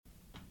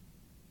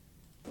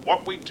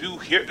What we do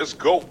here is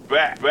go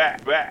back.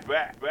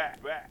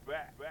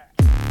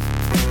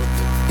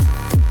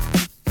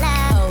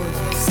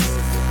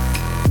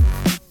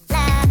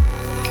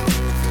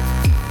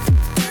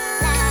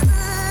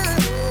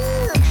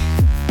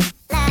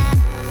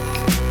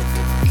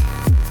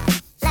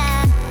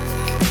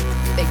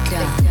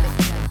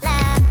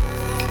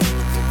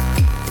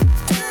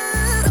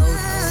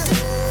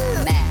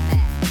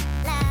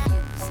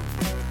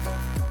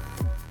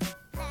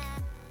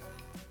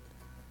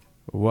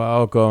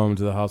 Welcome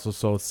to the Hustle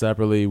Sold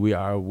Separately. We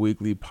are a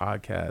weekly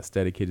podcast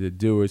dedicated to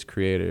doers,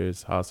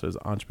 creators, hustlers,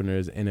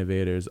 entrepreneurs,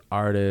 innovators,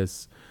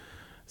 artists,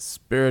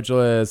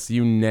 spiritualists,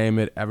 you name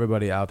it.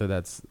 Everybody out there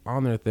that's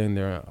on their thing,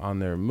 they're on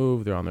their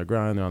move, they're on their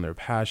grind, they're on their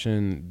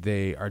passion.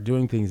 They are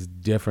doing things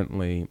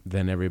differently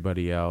than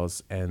everybody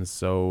else, and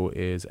so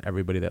is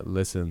everybody that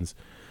listens.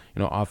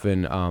 You know,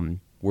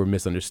 often we're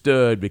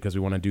misunderstood because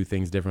we want to do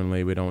things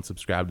differently. We don't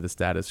subscribe to the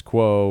status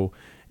quo.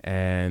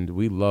 And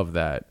we love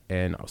that.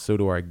 And so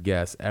do our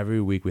guests.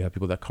 Every week we have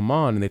people that come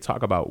on and they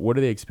talk about what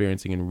are they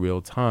experiencing in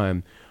real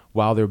time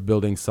while they're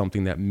building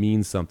something that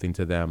means something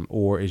to them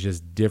or is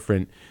just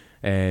different.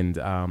 And,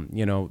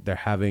 they're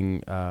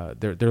having,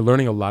 they're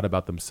learning a lot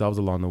about themselves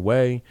along the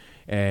way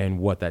and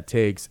what that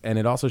takes. And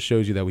it also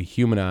shows you that we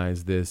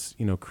humanize this,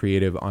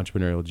 creative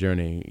entrepreneurial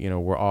journey.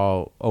 We're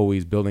all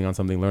always building on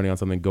something, learning on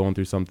something, going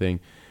through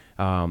something.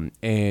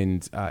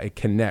 It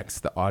connects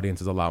the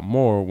audiences a lot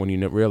more when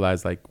you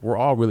realize like we're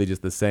all really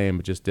just the same,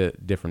 but just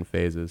at different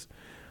phases.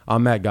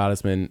 I'm Matt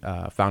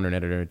Gottesman, founder and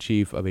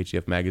editor-in-chief of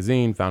HDF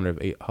Magazine, founder of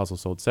Hustle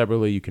Sold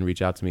Separately. You can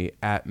reach out to me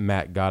at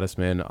Matt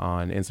Gottesman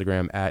on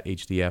Instagram at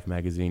HDF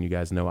Magazine. You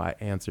guys know I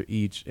answer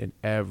each and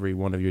every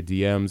one of your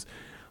DMs.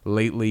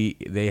 Lately,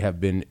 they have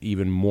been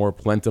even more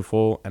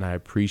plentiful, and I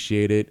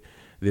appreciate it.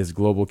 This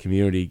global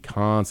community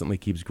constantly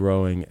keeps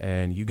growing,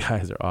 and you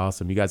guys are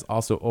awesome. You guys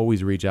also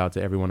always reach out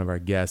to every one of our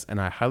guests,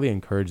 and I highly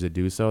encourage to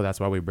do so. That's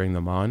why we bring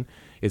them on.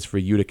 It's for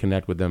you to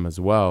connect with them as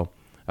well.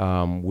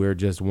 We're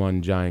just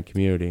one giant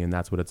community, and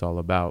that's what it's all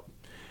about.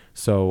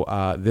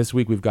 So this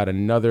week we've got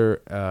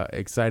another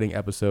exciting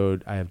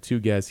episode. I have two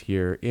guests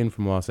here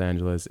from Los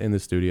Angeles in the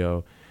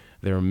studio.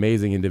 They're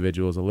amazing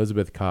individuals,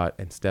 Elizabeth Kott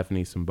and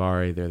Stephanie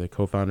Simbari. They're the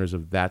co-founders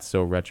of That's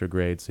So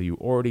Retrograde. So you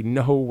already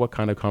know what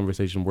kind of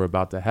conversation we're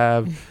about to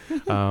have.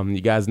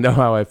 You guys know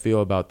how I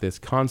feel about this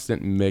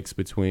constant mix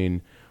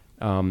between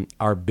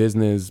our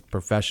business,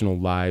 professional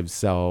lives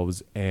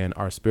selves and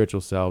our spiritual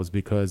selves,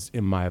 because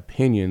in my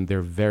opinion,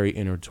 they're very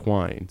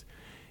intertwined.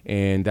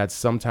 And that's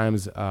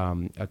sometimes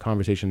a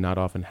conversation not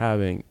often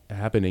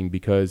happening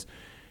because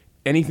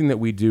anything that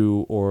we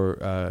do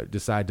or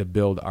decide to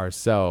build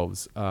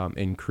ourselves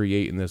and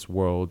create in this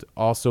world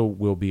also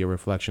will be a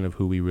reflection of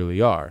who we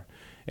really are.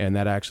 And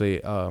that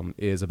actually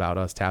is about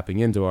us tapping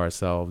into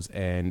ourselves.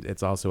 And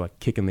it's also a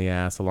kick in the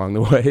ass along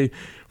the way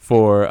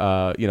for,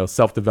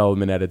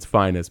 self-development at its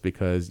finest,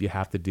 because you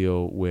have to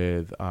deal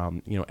with,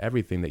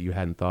 everything that you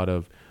hadn't thought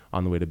of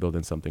on the way to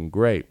building something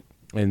great.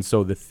 And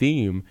so the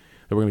theme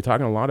that we're going to be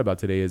talking a lot about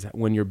today is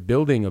when you're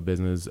building a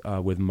business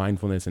with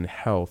mindfulness and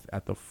health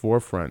at the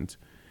forefront,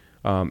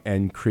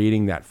 and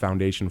creating that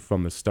foundation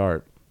from the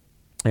start.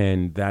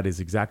 And that is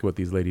exactly what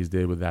these ladies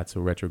did with That's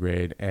So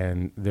Retrograde.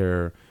 And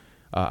they're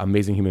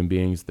amazing human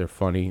beings. They're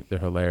funny. They're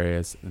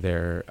hilarious.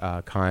 They're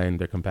kind.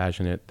 They're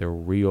compassionate. They're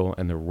real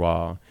and they're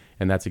raw.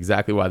 And that's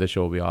exactly why this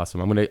show will be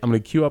awesome. I'm gonna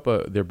cue up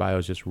their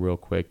bios just real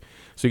quick.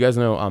 So you guys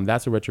know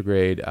That's So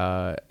Retrograde,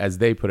 as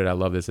they put it, I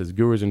love this, as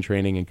gurus in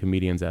training and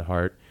comedians at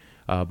heart.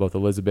 Both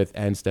Elizabeth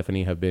and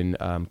Stephanie have been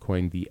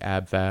coined the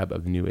ab-fab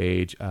of the new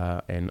age,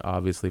 and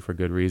obviously for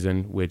good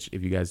reason, which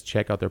if you guys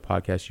check out their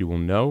podcast, you will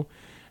know.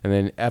 And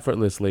then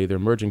effortlessly, they're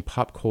merging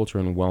pop culture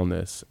and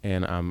wellness.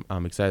 And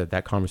I'm excited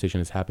that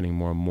conversation is happening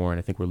more and more. And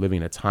I think we're living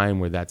in a time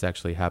where that's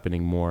actually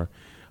happening more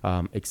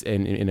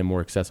in a more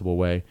accessible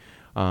way.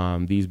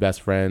 These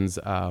best friends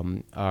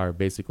are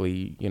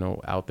basically,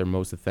 out their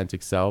most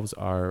authentic selves,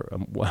 are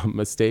a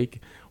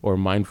mistake or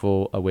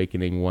mindful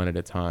awakening one at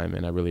a time.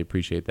 And I really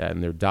appreciate that.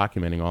 And they're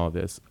documenting all of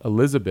this.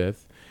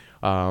 Elizabeth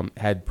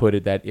had put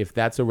it that if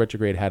That's So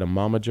Retrograde had a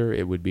momager,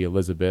 it would be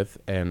Elizabeth.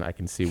 And I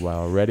can see why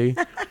already.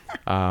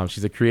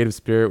 She's a creative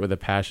spirit with a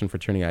passion for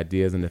turning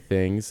ideas into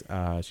things.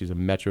 She's a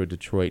Metro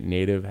Detroit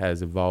native,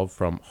 has evolved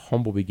from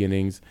humble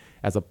beginnings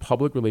as a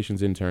public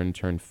relations intern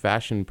turned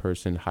fashion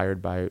person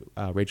hired by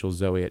Rachel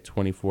Zoe at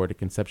 24 to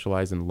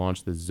conceptualize and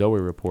launch the Zoe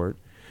Report,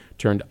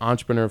 turned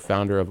entrepreneur,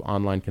 founder of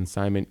online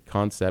consignment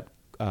concept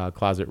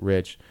Closet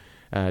Rich,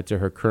 to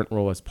her current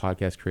role as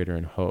podcast creator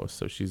and host.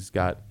 So she's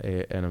got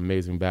an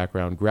amazing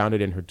background,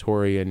 grounded in her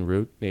Taurian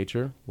root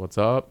nature. What's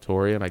up,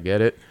 Taurian? I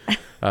get it.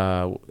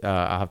 I'll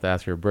have to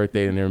ask her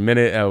birthday in a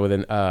minute. With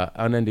an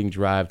unending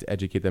drive to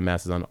educate the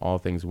masses on all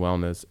things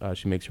wellness,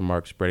 she makes her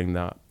mark spreading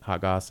the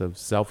hot gossip of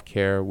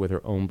self-care with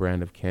her own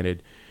brand of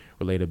candid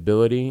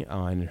relatability.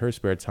 And in her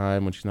spare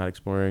time, when she's not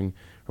exploring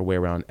her way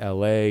around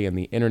LA and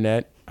the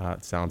internet,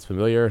 It sounds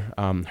familiar.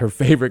 Her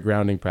favorite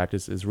grounding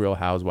practice is Real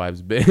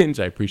Housewives binge.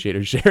 I appreciate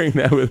her sharing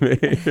that with me.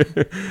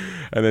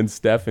 And then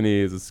Stephanie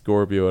is a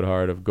Scorpio at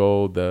heart of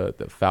gold, the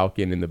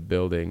falcon in the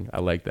building. I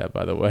like that,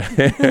 by the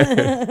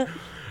way.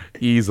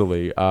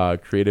 Easily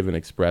creative and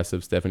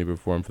expressive. Stephanie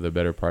performed for the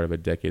better part of a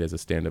decade as a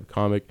stand-up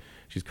comic.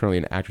 She's currently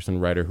an actress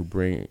and writer who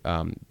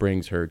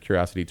brings her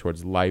curiosity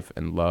towards life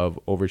and love,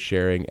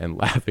 oversharing and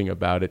laughing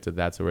about it to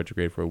That's So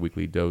Retrograde for a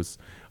weekly dose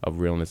of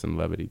realness and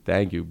levity.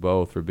 Thank you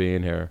both for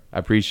being here. I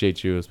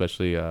appreciate you,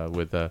 especially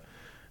with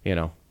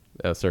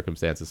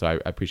circumstances. So I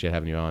appreciate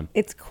having you on.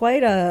 It's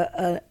quite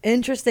a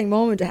interesting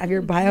moment to have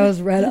your bios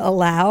read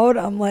aloud.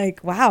 I'm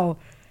like, wow.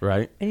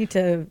 Right. I need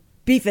to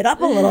beef it up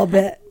a little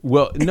bit.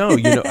 Well, no,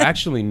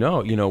 actually,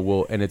 no,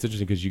 well, and it's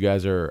interesting because you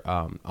guys are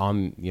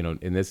on,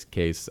 in this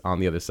case, on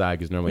the other side,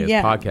 because normally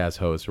as podcast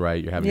hosts,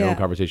 right, you're having your own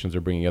conversations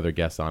or bringing other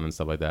guests on and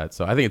stuff like that.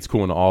 So I think it's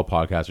cool when all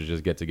podcasters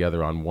just get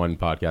together on one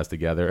podcast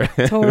together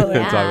Totally.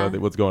 and talk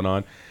about what's going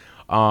on.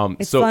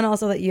 It's fun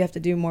also that you have to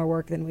do more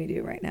work than we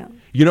do right now.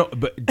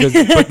 But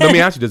let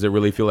me ask you, does it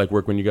really feel like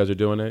work when you guys are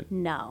doing it?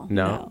 No.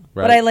 Right?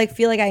 But I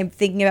feel like I'm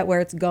thinking about where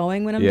it's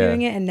going when I'm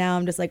doing it, and now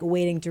I'm just like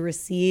waiting to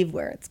receive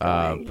where it's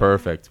going.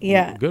 Perfect.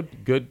 Yeah.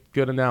 Good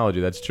analogy.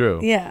 That's true.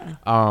 Yeah.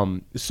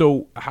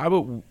 So how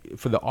about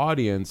for the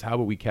audience, how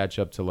about we catch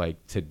up to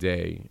like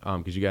today?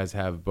 Because you guys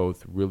have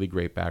both really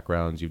great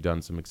backgrounds. You've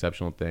done some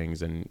exceptional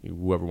things, and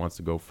whoever wants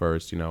to go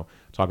first,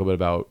 talk a bit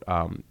about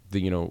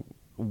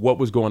what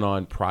was going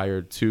on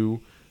prior to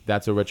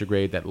That's So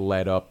Retrograde that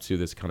led up to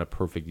this kind of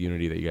perfect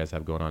unity that you guys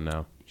have going on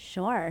now.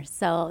 Sure.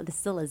 So this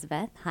is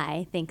Elizabeth.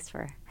 Hi. Thanks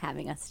for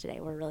having us today.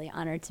 We're really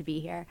honored to be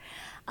here.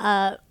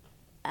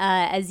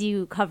 As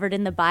you covered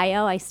in the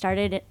bio, I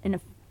started in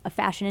a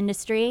fashion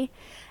industry,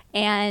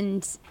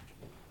 and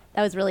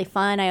that was really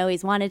fun. I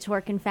always wanted to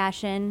work in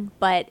fashion,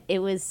 but it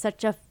was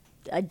such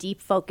a deep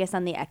focus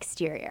on the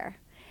exterior.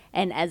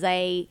 And as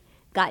I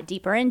got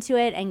deeper into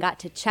it and got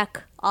to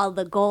check all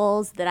the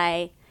goals that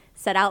I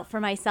set out for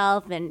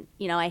myself, and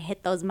I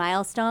hit those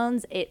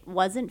milestones, it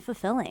wasn't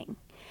fulfilling.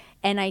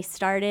 And I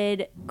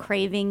started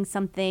craving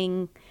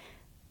something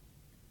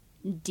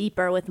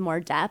deeper with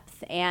more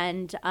depth.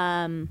 And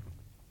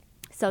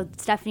so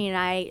Stephanie and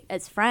I,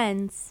 as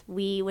friends,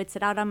 we would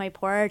sit out on my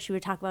porch, we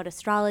would talk about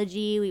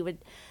astrology,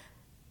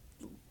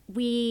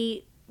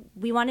 we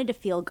wanted to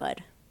feel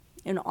good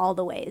in all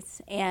the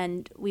ways.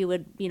 And we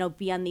would,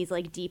 be on these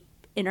like deep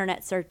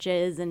internet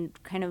searches and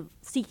kind of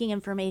seeking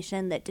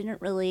information that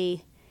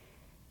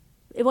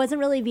it wasn't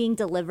really being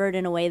delivered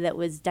in a way that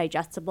was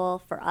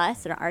digestible for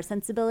us and our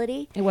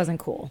sensibility. It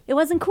wasn't cool.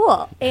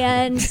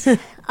 And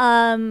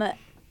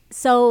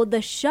so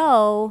the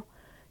show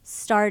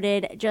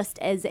started just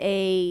as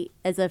a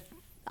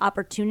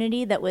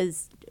opportunity that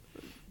was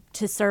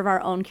to serve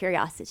our own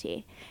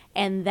curiosity.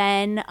 And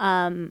then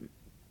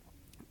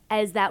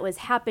as that was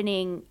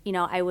happening,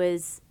 I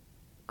was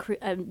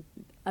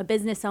a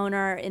business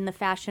owner in the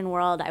fashion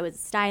world. I was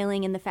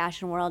styling in the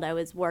fashion world. I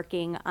was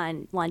working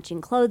on launching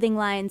clothing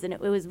lines, and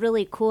it was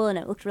really cool and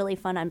it looked really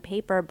fun on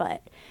paper.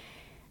 But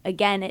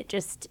again, it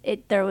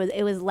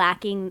was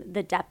lacking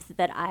the depth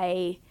that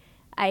I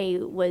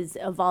was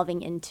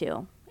evolving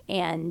into.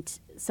 And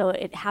so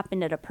it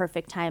happened at a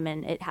perfect time,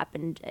 and it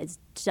happened as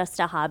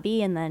just a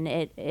hobby, and then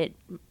it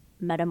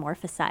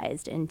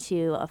metamorphosized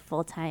into a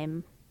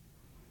full-time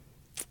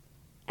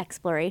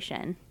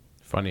exploration.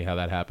 Funny how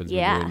that happens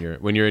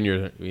when you're in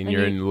your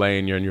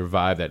lane, you're in your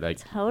vibe, that like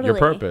totally. Your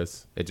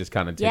purpose, it just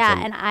kind of takes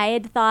and I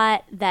had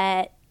thought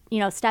that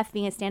Steph,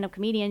 being a stand-up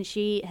comedian,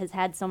 she has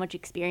had so much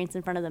experience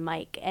in front of the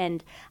mic,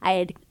 and I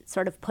had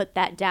sort of put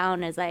that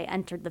down as I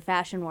entered the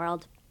fashion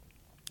world.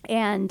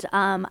 And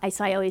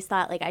I always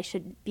thought like I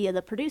should be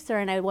the producer,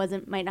 and I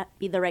might not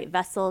be the right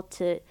vessel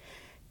to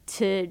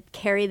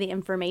carry the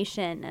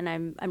information. And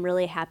I'm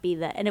really happy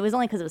that, and it was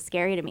only because it was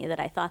scary to me that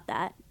I thought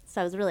that.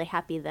 So I was really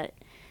happy that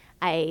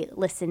I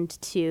listened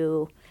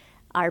to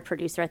our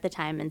producer at the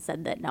time and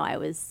said that no, I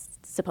was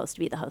supposed to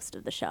be the host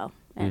of the show,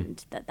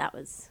 and that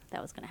was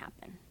going to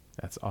happen.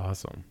 That's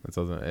awesome.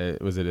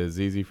 Was it as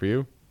easy for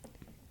you?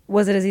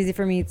 Was it as easy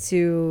for me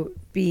to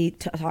be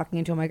talking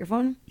into a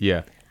microphone?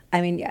 Yeah.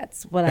 I mean, yeah,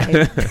 it's what I.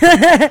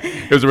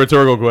 It was a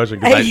rhetorical question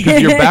because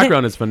your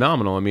background is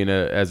phenomenal. I mean,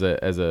 as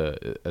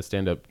a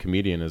stand-up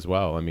comedian as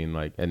well. I mean,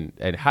 like, and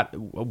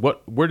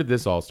where did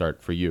this all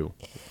start for you?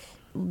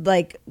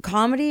 Like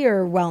comedy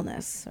or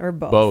wellness or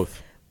both?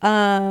 Both.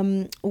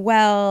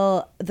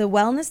 Well, the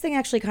wellness thing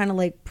actually kind of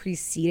like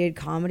preceded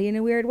comedy in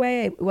a weird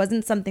way. It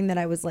wasn't something that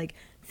I was like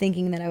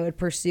thinking that I would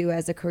pursue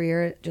as a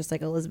career, just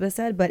like Elizabeth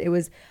said, but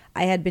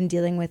I had been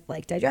dealing with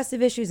like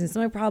digestive issues and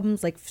stomach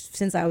problems like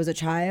since I was a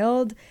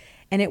child.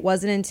 And it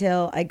wasn't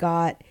until I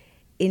got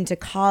into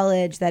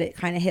college that it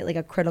kind of hit like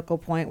a critical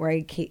point where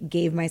I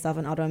gave myself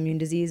an autoimmune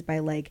disease by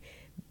like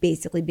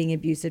basically being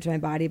abusive to my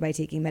body by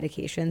taking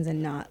medications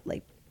and not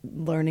like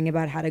learning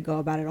about how to go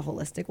about it a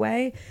holistic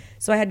way.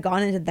 So I had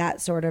gone into that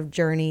sort of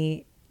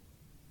journey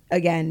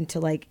again to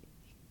like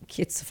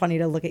it's funny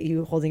to look at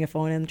you holding a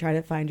phone and try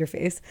to find your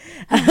face.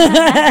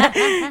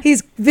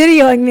 He's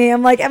videoing me.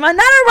 I'm like, am I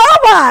not a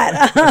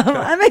robot?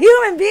 I'm a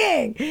human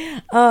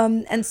being.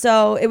 And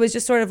so it was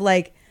just sort of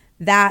like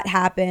that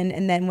happened.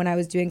 And then when I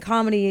was doing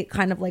comedy,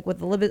 kind of like what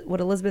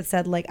Elizabeth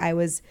said, like I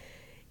was,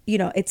 you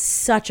know, it's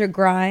such a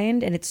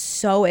grind and it's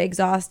so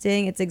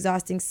exhausting. It's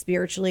exhausting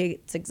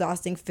spiritually. It's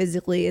exhausting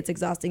physically. It's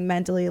exhausting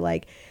mentally.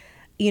 Like,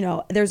 you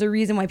know, there's a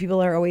reason why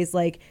people are always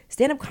like,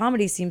 stand-up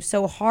comedy seems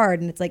so hard.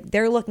 And it's like,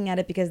 they're looking at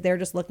it because they're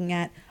just looking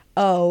at,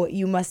 oh,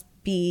 you must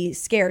be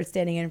scared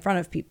standing in front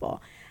of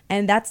people.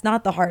 And that's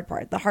not the hard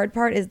part. The hard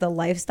part is the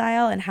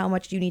lifestyle and how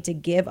much you need to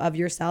give of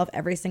yourself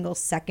every single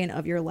second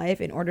of your life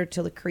in order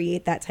to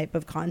create that type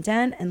of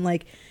content and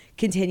like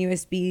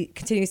continuously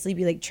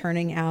be like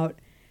churning out,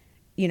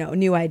 you know,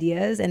 new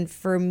ideas. And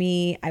for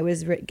me, I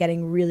was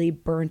getting really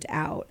burnt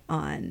out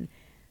on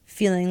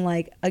feeling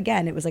like,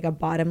 again, it was like a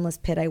bottomless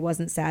pit. I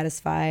wasn't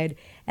satisfied.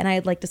 And I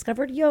had like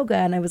discovered yoga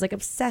and I was like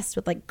obsessed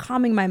with like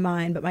calming my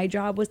mind, but my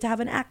job was to have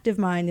an active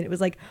mind. And it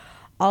was like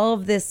all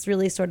of this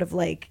really sort of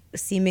like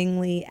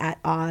seemingly at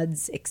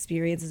odds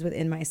experiences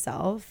within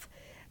myself.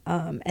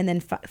 And then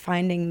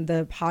finding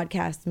the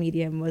podcast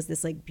medium was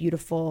this like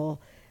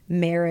beautiful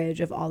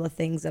marriage of all the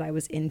things that I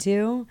was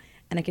into.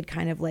 And I could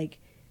kind of like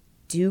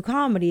do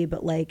comedy,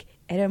 but like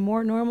at a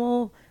more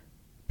normal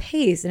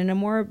pace and in a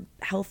more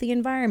healthy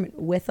environment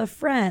with a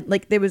friend.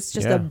 Like there was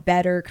just a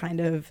better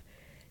kind of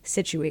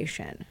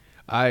situation.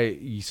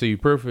 So you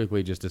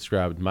perfectly just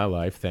described my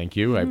life. Thank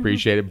you. I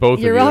appreciate it.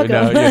 Both You're of you.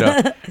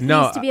 welcome.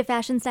 No, Used to be a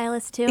fashion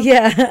stylist too.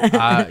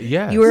 Yeah.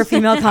 yes. You were a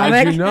female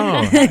comic? I do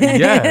know.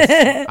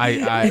 Yes.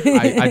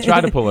 I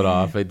tried to pull it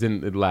off.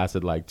 It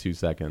lasted like 2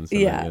 seconds.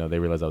 And then, they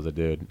realized I was a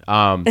dude.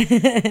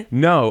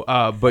 No,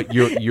 but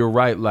you're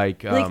right.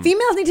 Like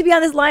females need to be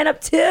on this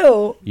lineup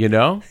too. You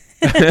know?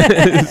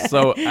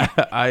 So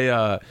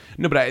I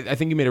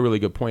think you made a really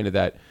good point of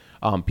that.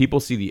 People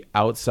see the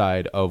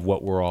outside of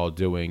what we're all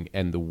doing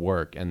and the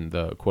work and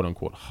the quote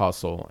unquote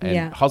hustle.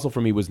 And hustle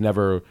for me was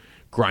never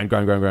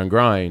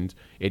grind.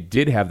 It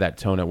did have that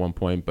tone at one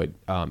point, but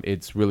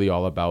it's really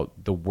all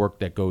about the work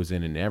that goes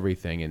in and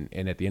everything.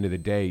 And at the end of the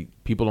day,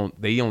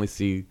 they only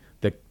see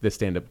the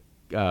stand-up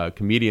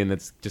comedian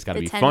that's just got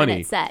to be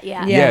funny. 10-minute set,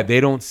 yeah. They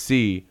don't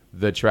see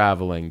the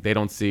traveling. They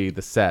don't see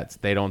the sets.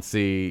 They don't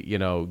see,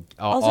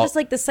 just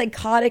like the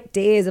psychotic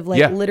days of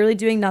like literally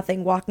doing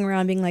nothing, walking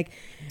around being like,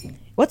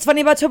 what's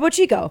funny about Topo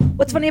Chico?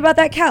 What's funny about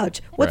that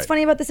couch? What's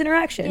funny about this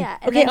interaction? Yeah,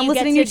 okay, I'm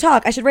listening to you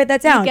talk. I should write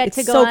that down.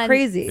 It's so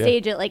crazy.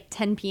 Stage at like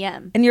 10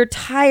 p.m. And you're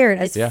tired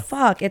as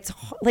fuck. It's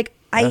like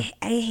I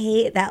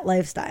hate that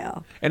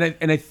lifestyle. And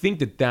I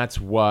think that's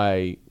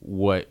why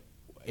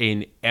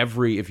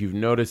if you're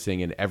noticing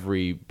in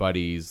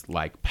everybody's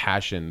like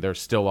passion, they're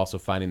still also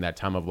finding that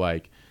time of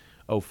like,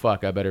 oh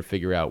fuck, I better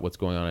figure out what's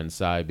going on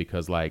inside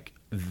because like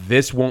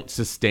this won't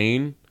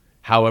sustain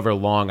however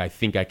long I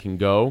think I can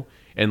go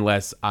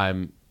unless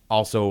I'm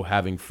also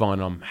having fun,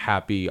 I'm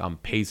happy, I'm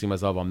pacing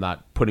myself, I'm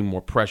not putting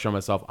more pressure on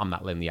myself, I'm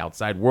not letting the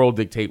outside world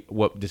dictate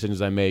what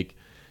decisions I make,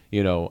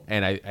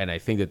 and I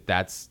think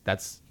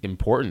that's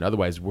important.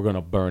 Otherwise we're going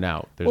to burn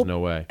out. There's no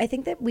way. I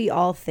think that we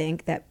all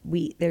think that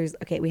we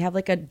have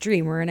like a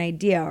dream or an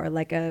idea or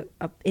like a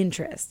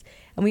interest,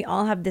 and we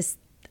all have this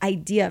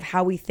idea of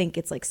how we think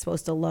it's like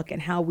supposed to look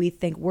and how we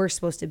think we're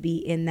supposed to be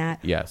in that,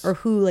 or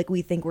who like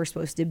we think we're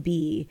supposed to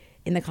be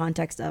in the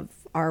context of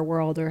our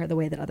world or the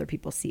way that other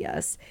people see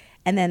us.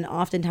 And then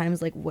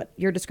oftentimes like what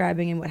you're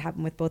describing and what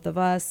happened with both of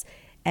us,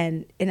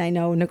 and I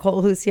know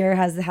Nicole, who's here,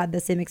 has had the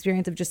same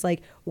experience of just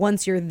like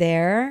once you're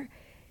there,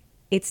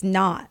 it's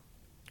not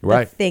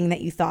the thing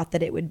that you thought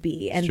that it would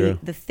be. And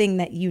the thing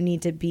that you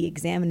need to be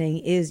examining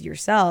is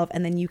yourself,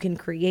 and then you can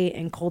create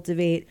and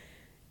cultivate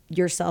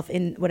yourself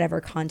in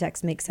whatever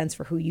context makes sense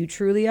for who you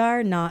truly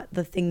are, not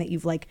the thing that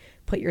you've like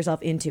put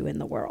yourself into in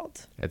the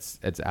world. It's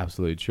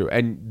absolutely true.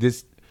 And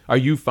this, are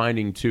you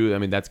finding too, I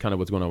mean, that's kind of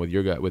what's going on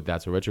with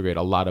That's a Retrograde.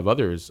 A lot of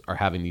others are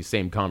having these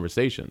same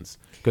conversations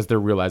because they're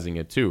realizing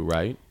it too,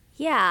 right?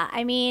 Yeah.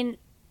 I mean,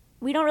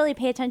 we don't really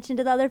pay attention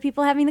to the other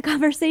people having the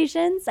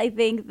conversations. I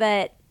think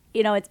that,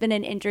 it's been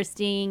an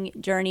interesting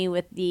journey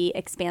with the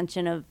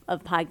expansion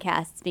of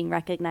podcasts being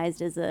recognized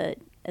as a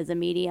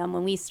medium.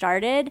 When we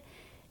started,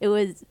 it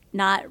was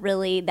not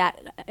really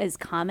that as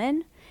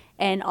common,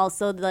 and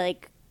also the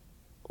like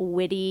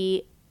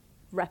witty,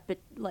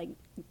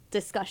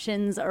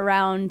 discussions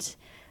around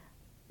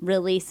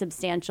really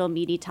substantial,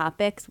 meaty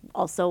topics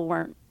also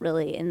weren't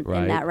really in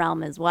that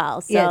realm as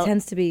well. So it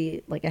tends to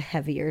be like a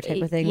heavier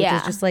type of thing, which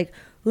is just like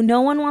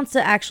no one wants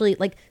to actually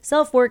like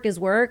self-work is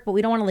work, but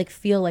we don't want to like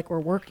feel like we're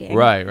working.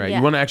 Right. Yeah.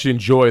 You want to actually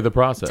enjoy the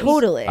process.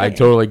 Totally. I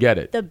totally get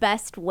it. The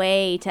best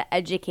way to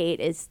educate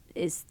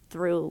is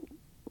through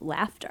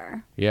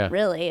laughter. Yeah.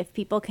 Really, if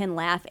people can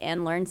laugh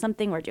and learn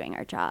something, we're doing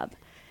our job.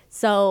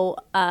 So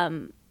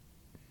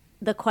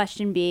the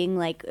question being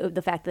like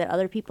the fact that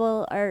other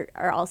people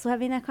are also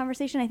having that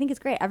conversation, I think it's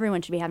great.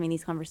 Everyone should be having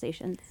these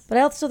conversations. But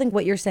I also think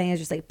what you're saying is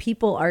just like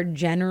people are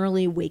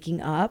generally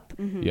waking up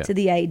to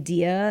the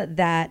idea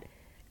that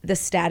the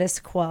status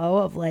quo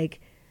of like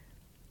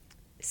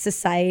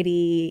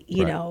society,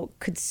 you Right. know,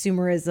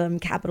 consumerism,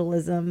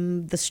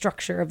 capitalism, the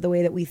structure of the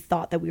way that we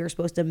thought that we were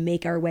supposed to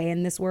make our way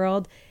in this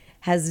world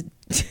has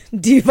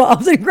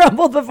devolved and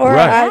crumbled before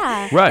Right. our Yeah.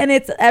 eyes. Right. And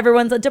it's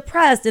everyone's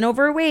depressed and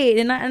overweight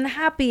and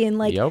unhappy and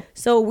like Yep.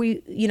 so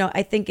we, you know,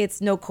 I think it's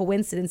no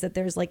coincidence that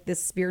there's like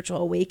this spiritual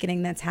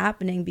awakening that's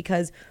happening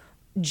because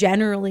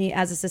generally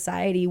as a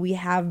society we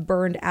have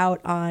burned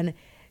out on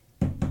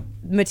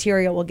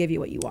material will give you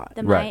what you want.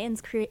 The Right.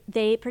 Mayans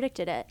they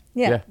predicted it.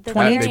 Yeah. The They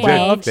Iron did.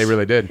 Age. They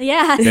really did.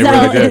 Yeah, They so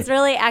really did. it's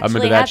really I'm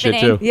actually into that shit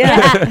happening. too.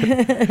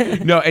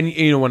 Yeah. No, and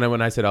you know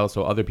when I said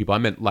also other people, I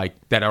meant like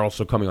that are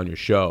also coming on your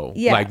show.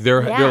 Yeah. Like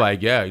they're Yeah.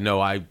 like, yeah,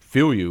 no, I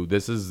feel you.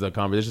 This is the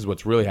conversation. This is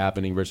what's really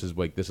happening versus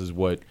like this is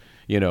what,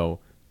 you know,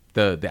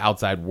 the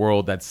outside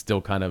world that's still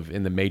kind of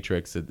in the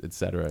matrix, et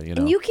cetera. You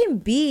know. And you can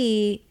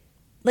be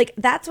like,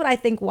 that's what I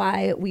think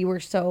why we were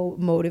so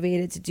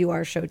motivated to do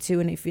our show too.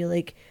 And I feel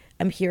like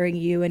I'm hearing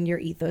you and your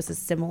ethos is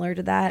similar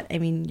to that. I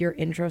mean, your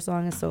intro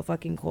song is so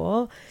fucking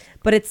cool,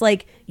 but it's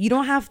like, you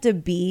don't have to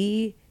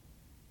be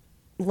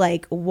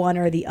like one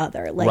or the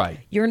other. Like Right.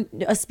 you're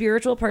a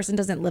spiritual person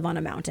doesn't live on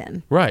a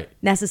mountain Right.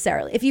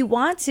 necessarily. If you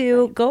want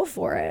to, go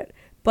for it.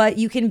 But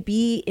you can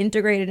be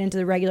integrated into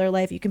the regular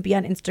life. You can be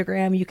on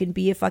Instagram. You can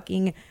be a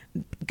fucking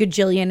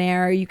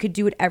gajillionaire. You could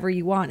do whatever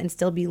you want and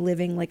still be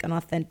living like an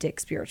authentic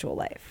spiritual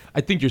life.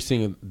 I think you're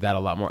seeing that a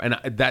lot more, and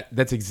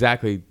that's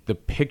exactly the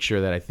picture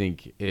that I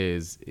think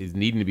is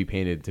needing to be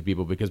painted to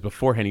people, because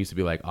beforehand it used to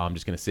be like, oh, I'm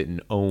just gonna sit and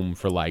om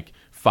for like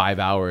 5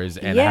 hours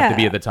and I have to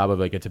be Yeah. at the top of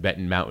like a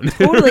Tibetan mountain.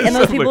 Totally. And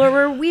those So, people like,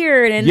 were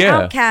weird and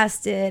Yeah.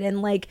 outcasted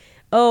and like,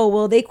 oh,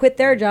 well, they quit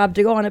their job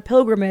to go on a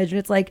pilgrimage. And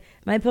it's like,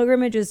 my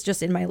pilgrimage is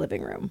just in my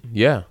living room.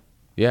 Yeah.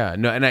 Yeah.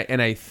 No,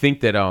 and I think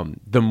that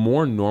the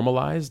more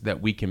normalized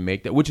that we can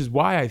make that, which is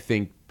why I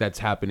think that's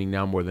happening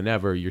now more than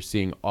ever. You're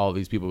seeing all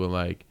these people being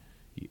like,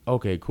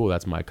 okay, cool,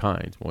 that's my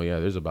kind. Well,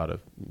 yeah, there's about a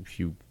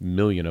few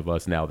million of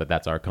us now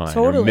that's our kind. Or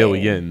Totally.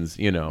 millions,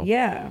 you know.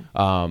 Yeah.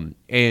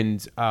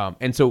 And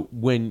so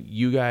when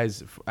you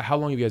guys, how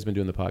long have you guys been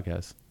doing the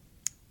podcast?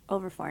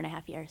 Over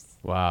 4.5 years.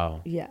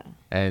 Wow. Yeah.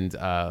 And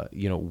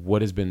you know,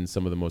 what has been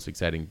some of the most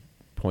exciting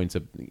points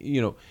of,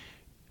 you know,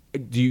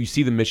 do you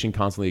see the mission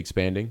constantly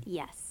expanding?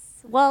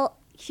 Yes. Well,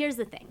 here's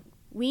the thing.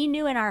 We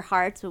knew in our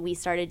hearts when we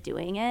started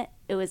doing it,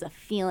 it was a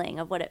feeling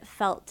of what it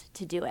felt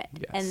to do it.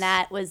 Yes. And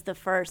that was the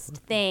first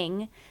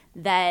thing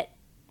that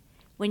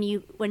when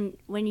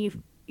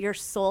your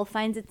soul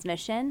finds its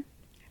mission,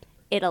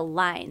 it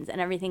aligns and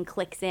everything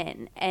clicks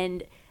in.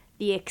 And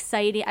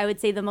I would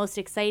say the most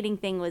exciting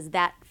thing was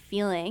that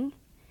feeling,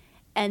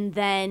 and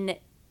then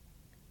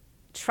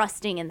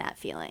trusting in that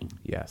feeling.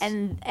 Yes.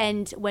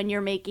 And when you're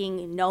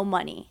making no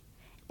money,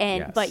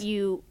 Yes. but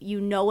you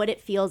know what it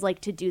feels like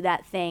to do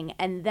that thing,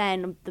 and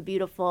then the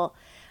beautiful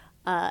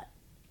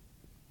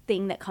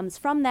thing that comes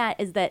from that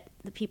is that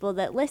the people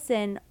that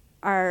listen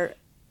are,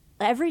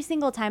 every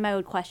single time I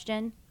would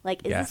question,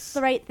 like, is Yes. this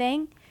the right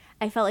thing?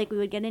 I felt like we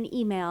would get an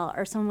email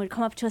or someone would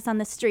come up to us on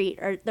the street,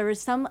 or there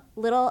was some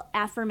little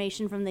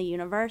affirmation from the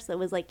universe that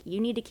was like, you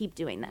need to keep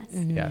doing this.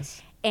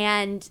 Yes.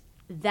 And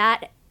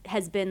that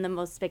has been the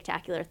most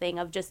spectacular thing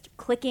of just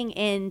clicking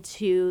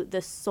into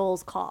the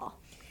soul's call.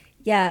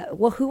 Yeah.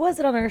 Well, who was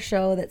it on our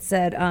show that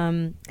said,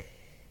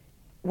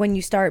 when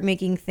you start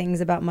making things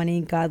about money,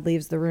 God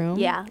leaves the room?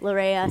 Yeah,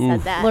 Larea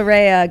said that.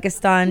 Larea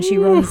Gaston, she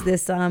runs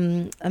this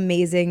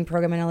amazing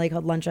program in LA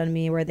called Lunch on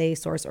Me, where they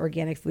source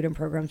organic food and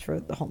programs for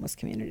the homeless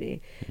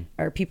community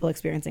or people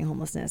experiencing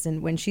homelessness.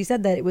 And when she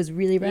said that, it was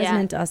really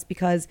resonant to us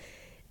because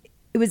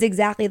it was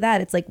exactly that.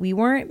 It's like we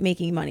weren't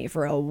making money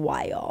for a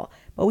while,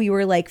 but we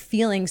were like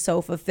feeling so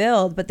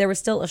fulfilled, but there was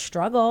still a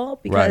struggle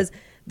because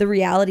the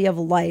reality of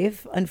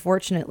life,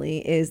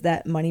 unfortunately, is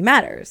that money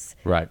matters.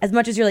 Right. As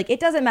much as you're like, it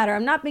doesn't matter,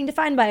 I'm not being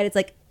defined by it. It's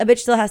like a bitch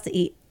still has to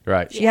eat.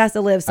 Right. She has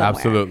to live somewhere.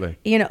 Absolutely.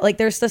 You know, like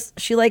there's just,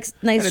 she likes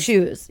nice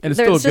shoes. And it's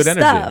There's still a good just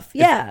energy. stuff.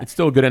 Yeah. It's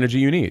still a good energy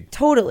you need.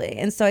 Totally.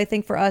 And so I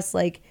think for us,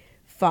 like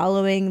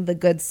following the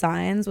good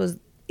signs was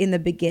in the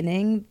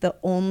beginning the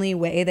only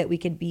way that we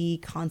could be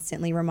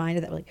constantly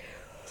reminded that like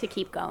To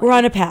keep going. we're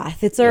on a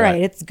path. It's all Right.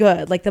 right. It's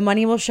good. Like the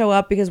money will show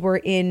up because we're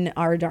in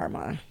our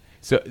dharma.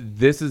 So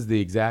this is the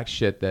exact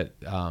shit that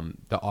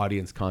the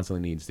audience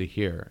constantly needs to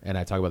hear, and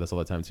I talk about this all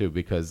the time too,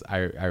 because I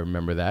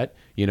remember that,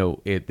 you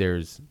know,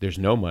 there's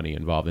no money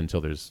involved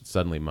until there's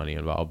suddenly money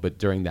involved, but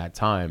during that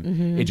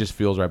time, it just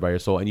feels right by your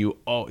soul, and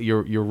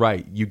you're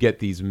right. You get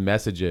these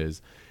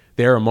messages.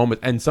 There are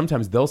moments, and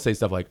sometimes they'll say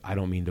stuff like, "I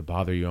don't mean to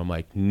bother you." I'm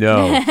like,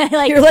 "No,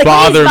 Like, You're like,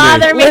 Bother "Please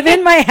bother me." live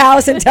in my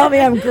house and tell me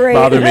I'm great.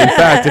 bother me." In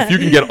fact, if you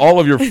can get all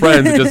of your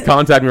friends to just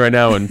contact me right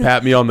now and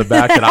pat me on the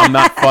back that I'm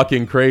not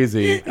fucking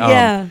crazy.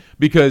 Yeah.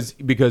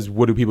 Because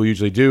what do people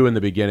usually do in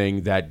the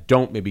beginning that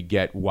don't maybe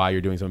get why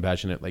you're doing something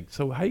passionate? Like,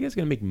 so how are you guys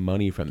going to make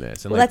money from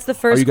this? And Well, like, that's the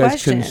first Are you guys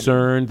question.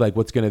 concerned? Like,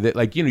 what's going to,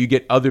 like, you know, you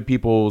get other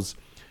people's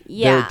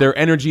Yeah. their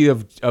energy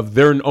of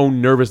their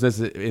own nervousness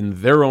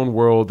in their own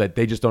world that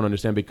they just don't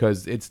understand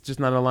because it's just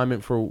not in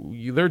alignment for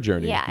their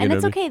journey. Yeah, You and know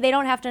it's what I mean? okay. They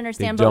don't have to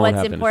understand, They but don't what's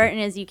have to important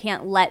is you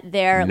can't let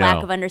their No.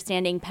 lack of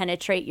understanding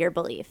penetrate your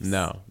beliefs.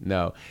 No.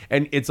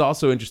 And it's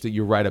also interesting.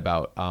 You're right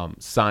about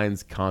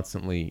signs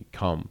constantly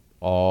come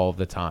all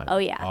the time. Oh,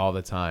 yeah. All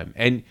the time.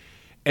 And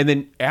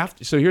then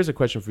after, so here's a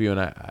question for you. And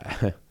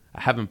I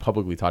haven't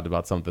publicly talked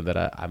about something that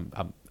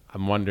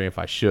I'm wondering if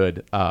I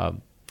should.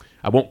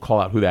 I won't call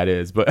out who that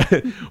is,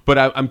 but but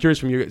I'm curious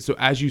from you. So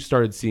as you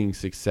started seeing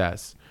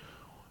success,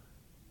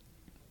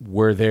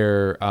 were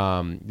there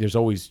there's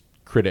always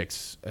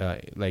critics,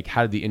 like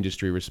how did the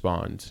industry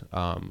respond,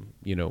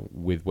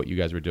 with what you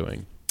guys were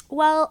doing?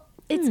 Well,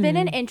 it's been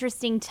an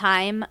interesting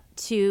time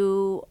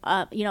to,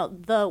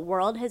 the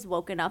world has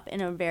woken up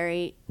in a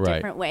very Right.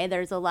 different way.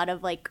 There's a lot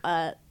of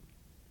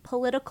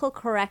political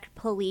correct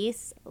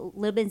police,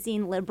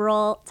 limousine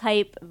liberal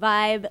type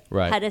vibe,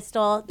 Right.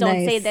 pedestal.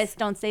 Don't say Nice. this,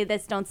 don't say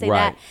this, don't say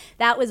Right. that.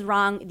 That was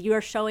wrong.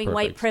 You're showing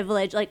white Perfect.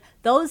 privilege. Like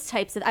those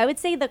types of, I would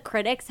say the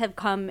critics have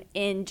come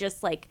in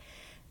just like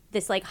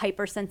this like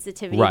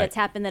hypersensitivity Right. that's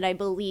happened that I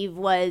believe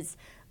was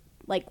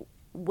like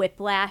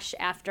whiplash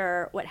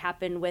after what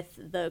happened with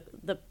the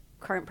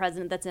current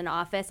president that's in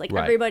office. Like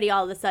Right. everybody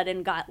all of a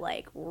sudden got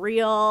like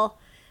real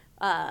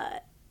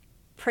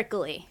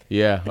prickly.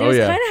 Yeah. But it was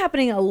kind of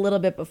happening a little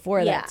bit before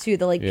Yeah. that too.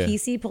 The Yeah.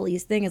 PC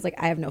police thing is like,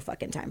 I have no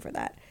fucking time for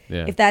that.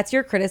 Yeah. If that's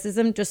your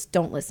criticism, just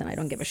don't listen. I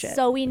don't give a shit.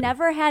 So we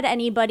never had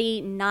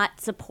anybody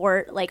not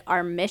support like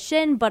our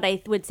mission, but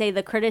I would say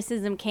the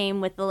criticism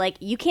came with the like,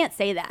 you can't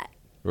say that.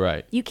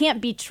 Right. You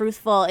can't be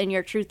truthful in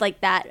your truth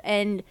like that.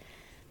 And,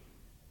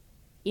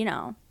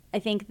 I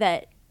think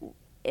that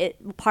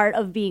part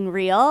of being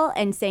real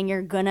and saying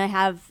you're going to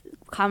have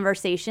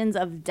conversations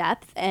of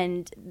depth,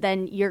 and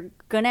then you're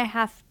going to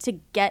have to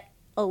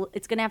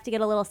it's going to have to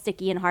get a little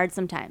sticky and hard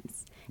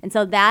sometimes. And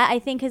so that I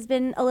think has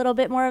been a little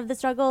bit more of the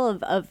struggle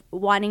of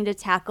wanting to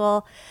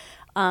tackle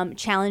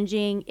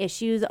challenging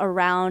issues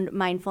around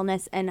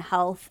mindfulness and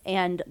health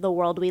and the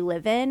world we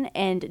live in,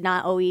 and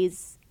not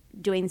always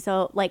doing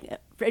so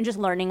and just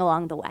learning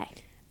along the way.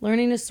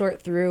 Learning to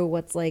sort through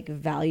what's like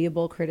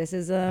valuable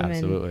criticism.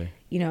 Absolutely.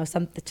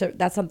 And,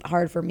 that's something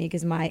hard for me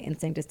because my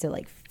instinct is to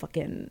like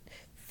fucking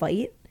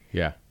fight.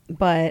 Yeah.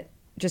 But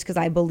just because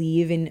I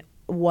believe in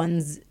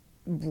one's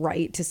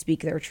right to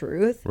speak their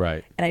truth.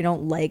 Right. And I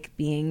don't like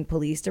being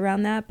policed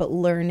around that, but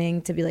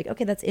learning to be like,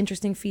 okay, that's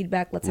interesting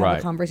feedback. Let's have Right.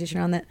 a conversation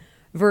around that.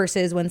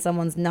 Versus when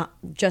someone's not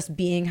just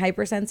being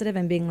hypersensitive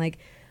and being like,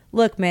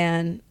 look,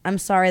 man, I'm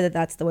sorry that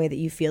that's the way that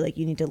you feel like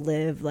you need to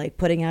live, like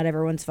putting out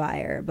everyone's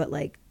fire, but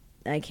like,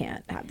 I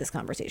can't have this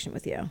conversation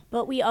with you.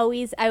 But we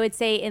always, I would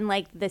say, in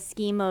like the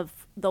scheme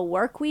of the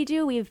work we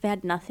do, we've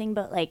had nothing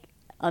but like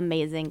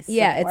amazing support.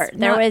 Yeah, it's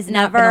there not- was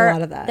not never been a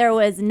lot of that. There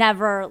was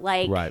never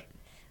like, Right.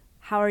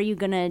 how are you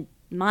gonna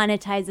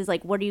monetize this?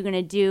 Like, what are you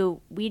gonna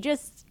do?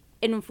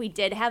 And if we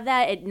did have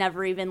that, it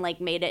never even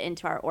like made it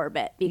into our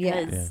orbit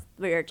because Yeah.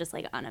 we were just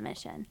like on a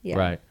mission. Yeah.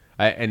 Right.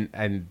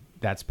 And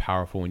that's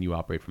powerful when you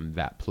operate from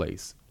that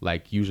place.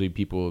 Like usually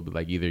people will be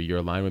like, either you're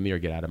aligned with me or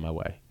get out of my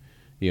way.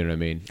 You know what I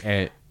mean?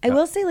 And I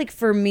will say, like,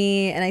 for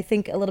me, and I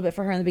think a little bit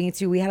for her in the beginning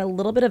too, we had a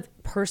little bit of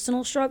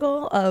personal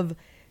struggle of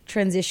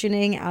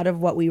transitioning out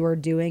of what we were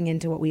doing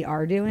into what we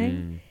are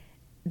doing.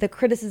 The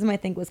criticism, I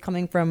think, was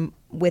coming from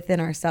within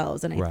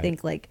ourselves. And I Right.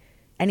 think, like,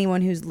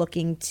 anyone who's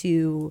looking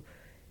to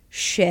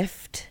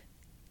shift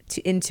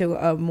into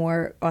a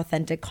more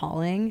authentic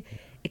calling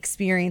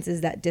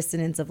experiences that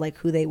dissonance of, like,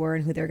 who they were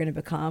and who they're going to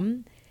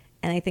become.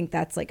 And I think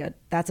that's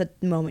a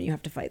moment you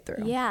have to fight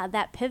through. Yeah,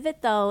 that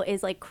pivot though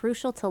is like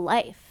crucial to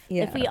life.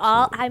 Yeah, if we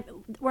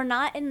we're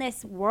not in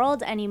this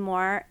world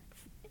anymore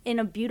in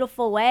a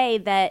beautiful way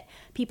that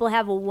people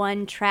have a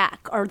one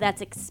track or that's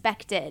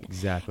expected.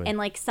 Exactly. And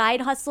like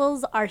side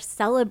hustles are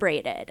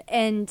celebrated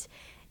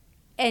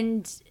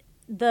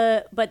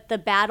but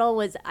the battle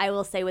was, I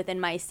will say, within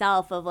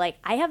myself of like,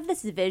 I have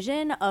this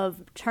vision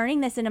of turning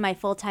this into my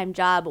full-time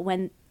job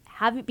when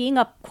being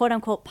a quote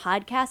unquote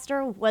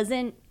podcaster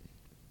wasn't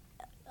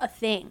a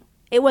thing.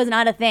 It was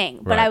not a thing,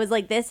 but Right. I was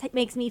like, this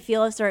makes me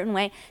feel a certain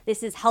way.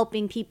 This is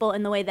helping people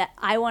in the way that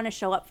I want to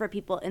show up for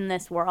people in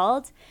this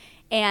world.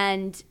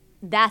 And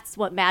that's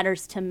what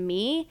matters to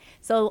me.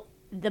 So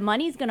the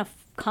money's going to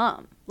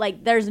come.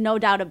 Like, there's no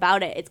doubt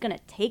about it. It's going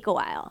to take a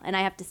while and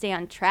I have to stay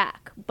on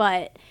track.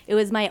 But it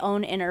was my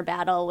own inner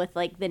battle with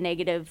like the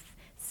negative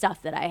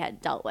stuff that I had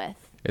dealt with.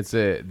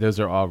 those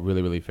are all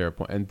really, really fair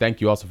points. And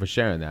thank you also for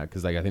sharing that.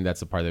 Cause like, I think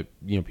that's the part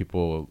that,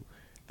 people,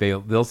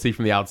 they'll see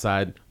from the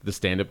outside the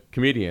stand-up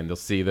comedian. They'll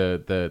see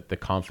the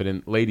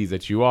confident ladies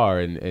that you are,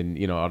 and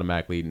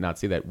automatically not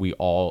see that we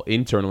all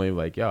internally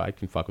like, yeah, I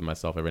can fuck with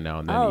myself every now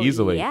and then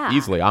easily.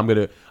 I'm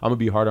gonna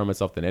be harder on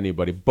myself than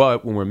anybody.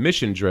 But when we're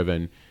mission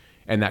driven,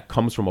 and that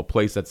comes from a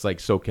place that's like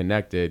so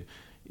connected,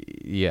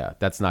 yeah,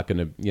 that's not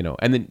gonna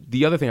And then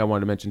the other thing I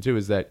wanted to mention too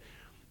is that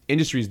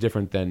industry is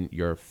different than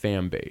your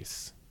fan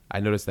base. I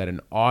noticed that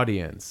an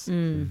audience,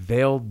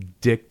 they'll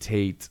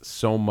dictate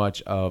so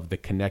much of the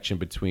connection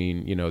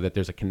between, that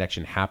there's a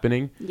connection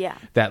happening. Yeah.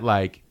 That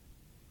like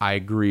I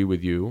agree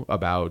with you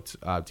about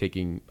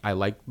I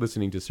like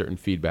listening to certain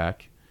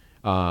feedback,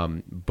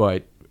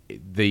 but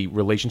the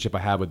relationship I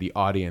have with the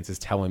audience is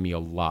telling me a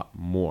lot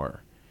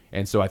more.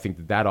 And so I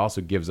think that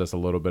also gives us a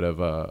little bit of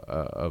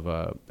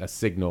a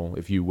signal,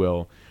 if you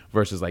will,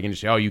 versus like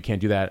industry, oh, you can't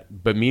do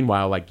that. But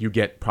meanwhile, like you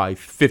get probably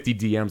 50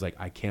 DMs like,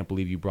 I can't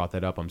believe you brought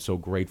that up. I'm so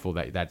grateful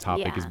that that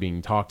topic is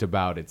being talked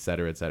about, et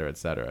cetera, et cetera, et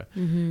cetera.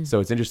 So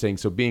it's interesting.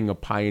 So being a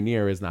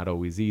pioneer is not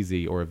always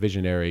easy, or a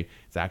visionary.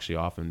 It's actually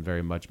often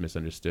very much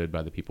misunderstood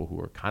by the people who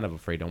are kind of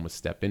afraid to almost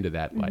step into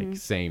that like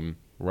same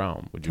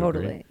realm. Would you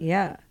agree?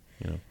 Yeah.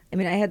 You know? I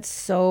mean,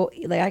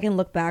 I can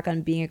look back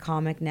on being a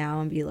comic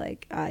now and be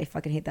like, I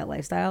fucking hate that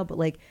lifestyle. But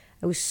like,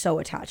 I was so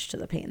attached to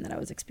the pain that I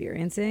was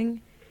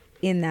experiencing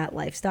in that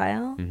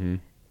lifestyle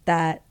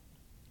that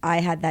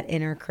I had that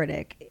inner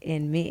critic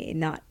in me,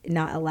 not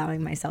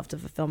allowing myself to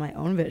fulfill my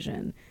own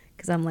vision.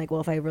 Because I'm like,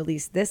 well, if I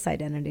release this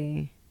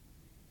identity,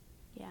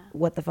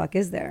 what the fuck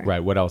is there?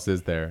 Right. What else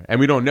is there? And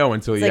we don't know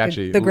until it's you like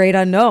actually... the great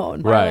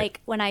unknown. Right.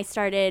 Like when I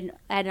started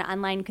at an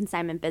online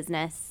consignment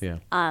business,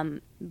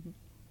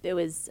 it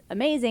was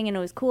amazing and it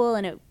was cool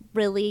and it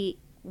really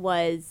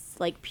was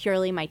like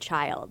purely my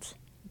child,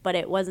 but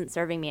it wasn't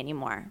serving me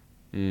anymore.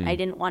 I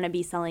didn't want to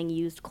be selling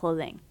used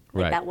clothing.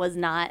 Like that was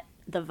not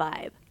the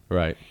vibe.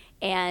 Right.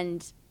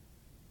 And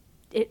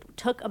it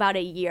took about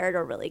a year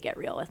to really get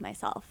real with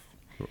myself.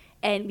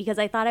 And because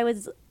I thought I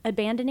was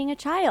abandoning a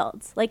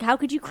child. Like, how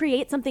could you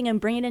create something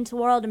and bring it into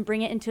the world and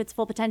bring it into its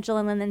full potential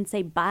and then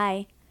say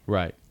bye?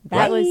 Right.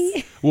 That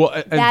was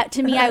well, that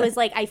to me. I was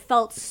like, I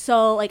felt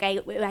so like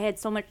I had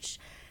so much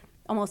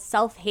almost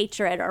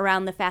self-hatred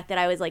around the fact that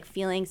I was like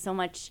feeling so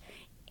much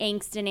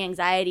angst and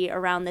anxiety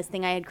around this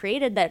thing I had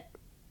created that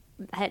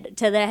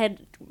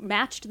had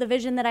matched the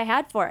vision that I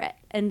had for it.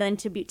 And then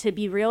to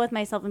be real with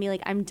myself and be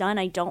like, I'm done.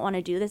 I don't want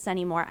to do this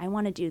anymore. I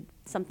want to do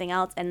something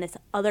else. And this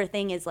other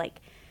thing is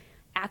like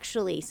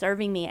actually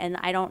serving me. And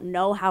I don't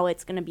know how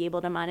it's going to be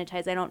able to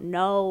monetize. I don't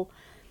know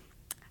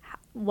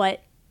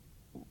what,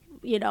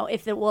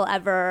 if it will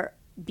ever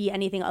be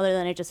anything other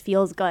than it just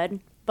feels good.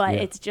 But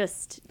it's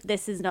just,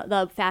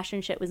 the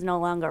fashion shit was no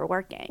longer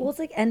working. Well, it's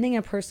like ending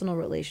a personal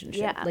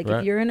relationship. Yeah. Like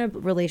if you're in a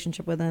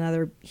relationship with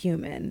another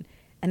human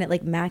and it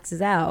like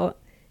maxes out,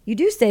 you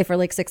do stay for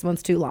like 6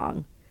 months too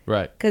long.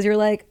 Right. Because you're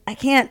like, I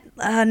can't,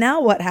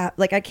 now what happened?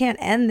 Like, I can't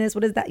end this.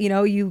 What is that?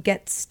 You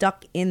get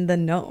stuck in the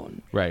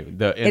known. Right.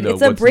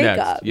 It's a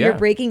breakup. Yeah. You're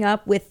breaking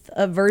up with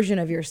a version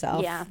of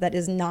yourself that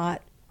is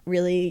not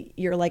really,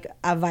 you're like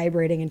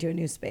vibrating into a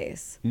new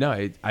space.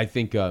 No, I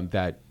think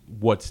that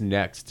what's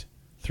next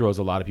throws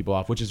a lot of people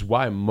off, which is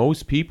why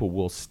most people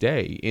will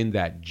stay in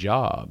that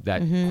job.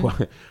 That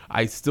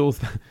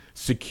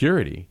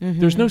security.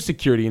 There's no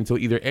security until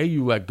either A,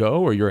 you let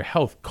go, or your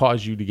health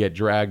caused you to get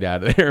dragged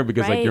out of there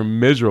because like you're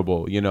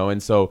miserable,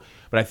 and so,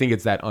 but I think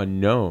it's that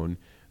unknown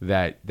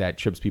that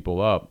trips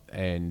people up,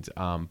 and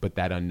but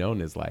that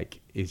unknown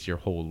is your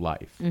whole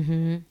life,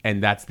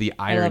 and that's the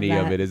irony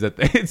of it, is that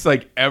it's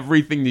like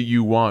everything that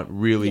you want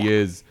really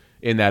is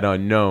in that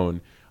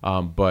unknown.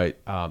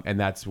 And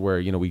that's where,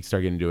 we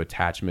start getting into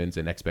attachments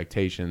and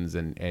expectations,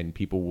 and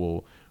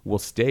people will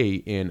stay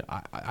in,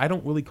 I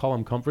don't really call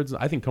them comfort zones.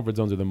 I think comfort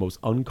zones are the most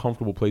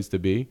uncomfortable place to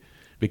be,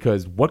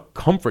 because what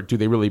comfort do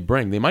they really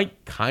bring? They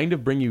might kind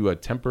of bring you a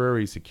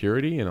temporary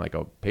security and like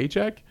a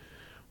paycheck,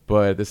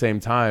 but at the same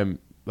time,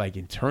 like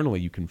internally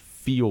you can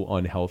feel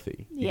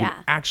unhealthy. You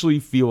can actually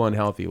feel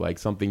unhealthy, like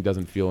something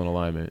doesn't feel in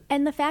alignment.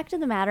 And the fact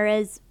of the matter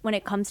is, when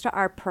it comes to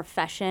our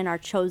profession, our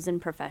chosen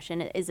profession,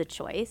 it is a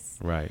choice.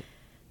 Right.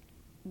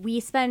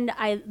 We spend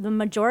the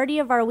majority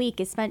of our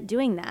week is spent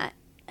doing that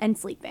and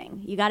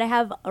sleeping. You got to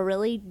have a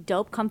really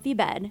dope, comfy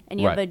bed,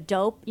 and you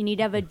need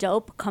to have a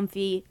dope,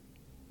 comfy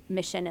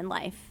mission in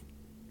life,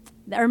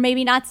 or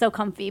maybe not so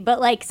comfy, but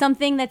like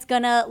something that's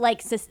gonna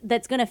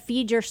that's gonna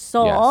feed your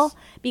soul,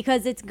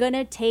 because it's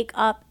gonna take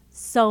up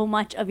so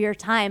much of your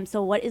time.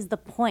 So what is the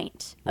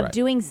point of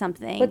doing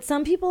something? But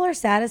some people are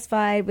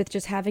satisfied with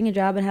just having a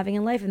job and having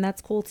a life, and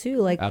that's cool too.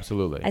 Like,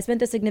 absolutely, I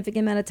spent a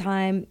significant amount of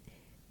time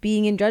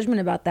being in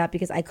judgment about that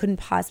because I couldn't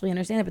possibly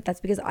understand it, but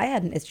that's because I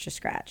had an itch to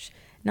scratch.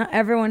 Not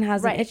everyone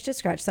has an itch to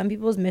scratch. Some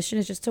people's mission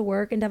is just to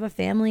work and to have a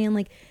family, and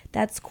like,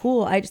 that's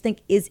cool. I just think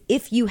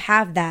if you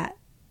have that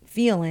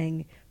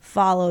feeling,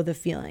 follow the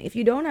feeling. If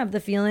you don't have the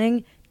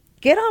feeling,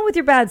 get on with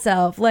your bad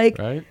self. Like,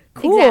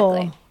 cool.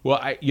 Exactly. Well,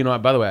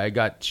 by the way, I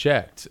got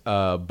checked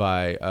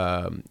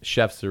by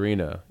Chef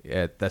Serena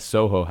at the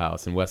Soho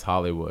House in West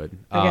Hollywood.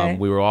 Okay.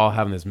 We were all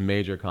having this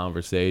major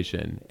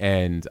conversation,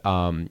 and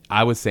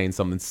I was saying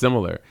something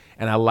similar.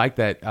 And I like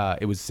that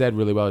it was said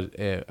really well.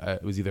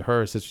 It was either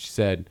her or sister. She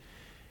said,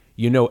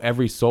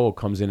 every soul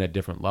comes in at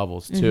different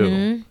levels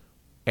too.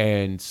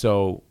 And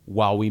so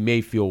while we may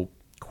feel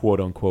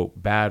quote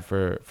unquote bad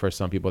for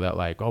some people that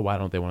like, oh, why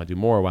don't they want to do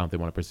more? Why don't they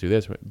want to pursue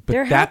this? But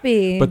they're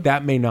happy. But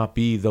that may not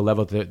be the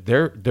level that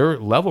their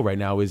level right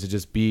now is to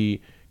just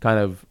be kind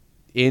of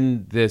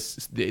in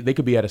this. They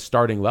could be at a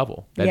starting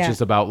level. That's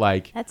just about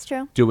like, that's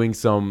true, doing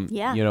some,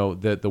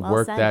 the well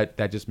work said.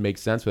 that just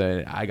makes sense for them.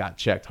 And I got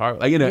checked hard,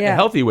 like in a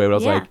healthy way, but I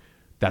was like,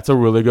 That's a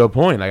really good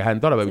point. Like, I hadn't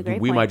thought about That's a it.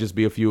 great We point. might just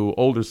be a few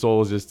older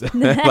souls just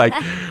like,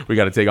 we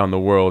got to take on the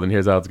world and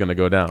here's how it's going to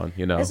go down,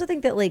 you know? I also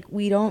think that like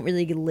we don't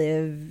really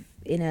live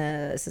in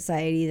a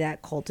society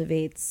that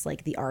cultivates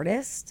like the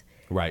artist.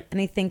 Right.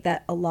 And I think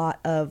that a lot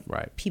of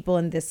Right. people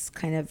in this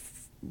kind of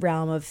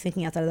realm of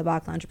thinking outside of the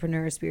box,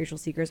 entrepreneurs, spiritual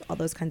seekers, all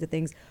those kinds of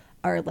things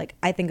are like,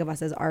 I think of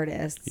us as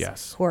artists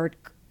Yes. who are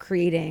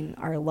creating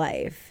our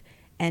life.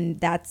 And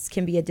that's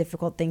can be a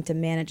difficult thing to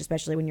manage,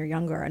 especially when you're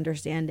younger,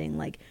 understanding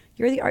like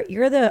you're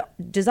the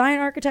design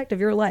architect of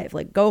your life.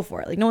 Like, go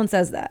for it. Like, no one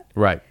says that.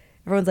 Right.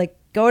 Everyone's like,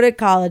 go to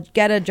college,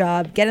 get a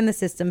job, get in the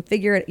system,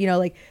 figure it,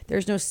 like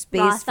there's no space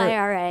Roth for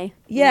IRA.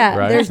 Yeah,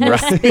 Right, there's no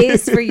right.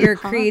 space for your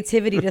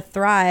creativity to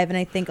thrive. And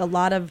I think a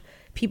lot of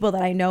people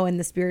that I know in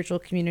the spiritual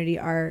community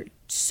are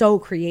so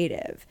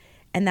creative.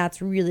 And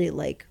that's really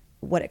like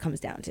what it comes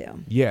down to.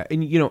 Yeah,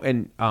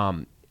 and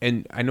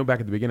and I know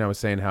back at the beginning I was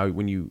saying how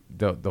when you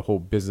the whole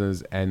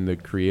business and the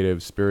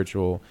creative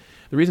spiritual,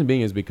 the reason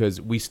being is because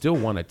we still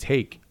want to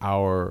take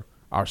our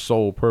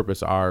sole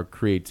purpose, our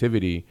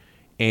creativity,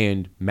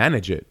 and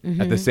manage it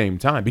at the same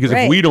time. Because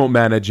Right. if we don't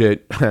manage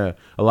it, a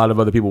lot of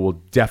other people will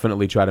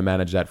definitely try to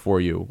manage that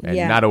for you, and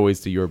Yeah. not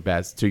always to your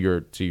best, to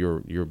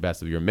your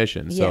best of your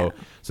mission. Yeah.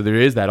 So there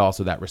is that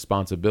also that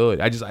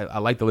responsibility. I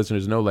like the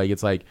listeners to know, like,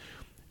 it's like,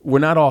 we're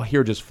not all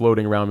here just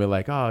floating around me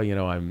like, oh,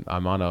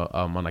 I'm on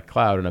a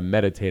cloud and I'm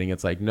meditating.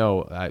 It's like,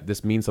 no,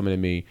 this means something to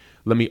me.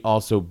 Let me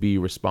also be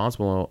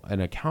responsible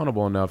and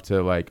accountable enough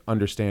to like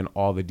understand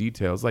all the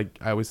details. Like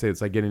I always say, it's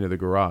like getting to the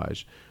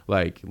garage.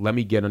 Like, let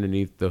me get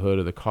underneath the hood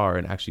of the car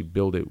and actually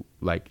build it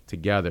like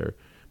together,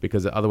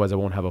 because otherwise I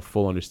won't have a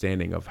full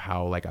understanding of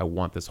how like I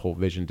want this whole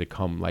vision to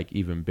come like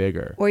even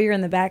bigger. Or you're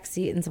in the back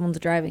seat and someone's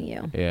driving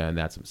you. Yeah, and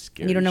that's some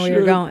scary. You don't know where shit.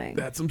 you're going.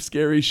 That's some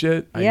scary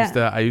shit.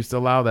 Yeah. I used to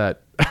allow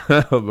that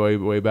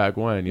way back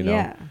when.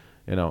 Yeah.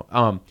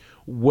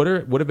 What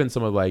have been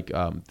some of like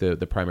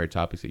the primary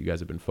topics that you guys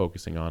have been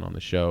focusing on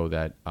the show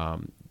that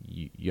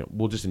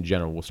we'll just in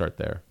general, we'll start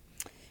there.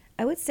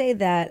 I would say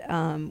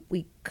that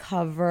we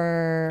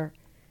cover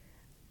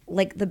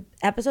like the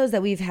episodes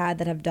that we've had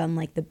that have done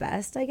like the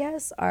best, I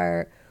guess,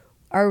 are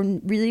our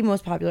really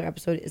most popular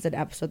episode is an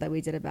episode that we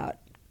did about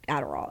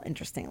Adderall,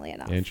 interestingly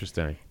enough.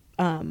 Interesting.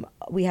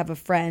 We have a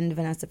friend,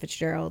 Vanessa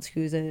Fitzgerald,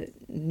 who's a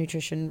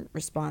nutrition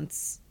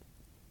response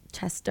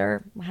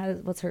tester.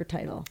 What's her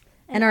title?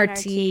 An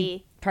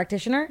NRT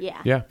practitioner?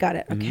 Yeah. Yeah. Got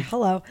it. Okay.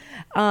 Hello.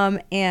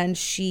 And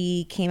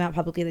she came out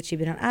publicly that she'd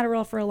been on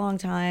Adderall for a long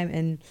time.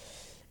 And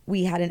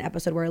we had an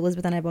episode where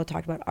Elizabeth and I both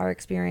talked about our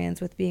experience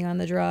with being on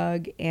the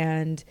drug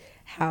and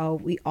how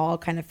we all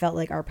kind of felt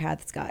like our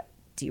paths got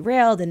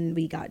derailed and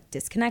we got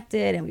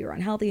disconnected and we were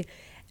unhealthy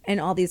and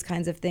all these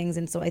kinds of things.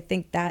 And so I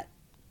think that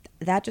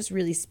just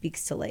really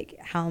speaks to like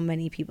how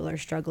many people are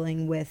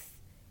struggling with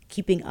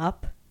keeping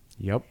up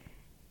Yep.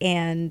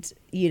 and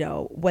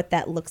what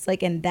that looks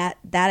like. And that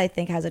I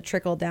think has a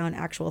trickle down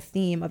actual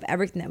theme of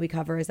everything that we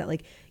cover is that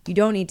like you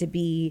don't need to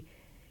be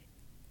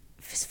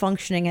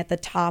functioning at the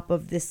top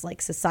of this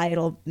like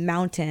societal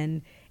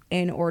mountain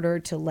in order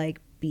to like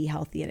be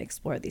healthy and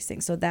explore these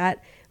things. So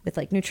that with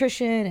like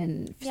nutrition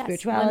and Yes,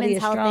 spirituality,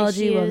 women's health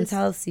astrology, issues. women's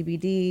health,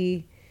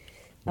 CBD.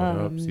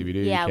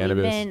 CBD, Yeah,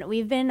 cannabis.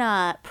 we've been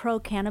pro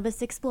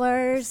cannabis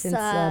explorers Since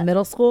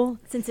middle school.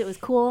 since it was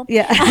cool.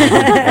 Yeah.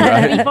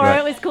 Before right.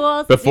 it was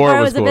cool. Before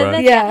it was a cool, right?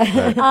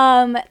 business.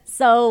 Yeah.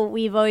 So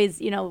we've always,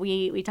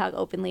 we talk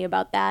openly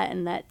about that,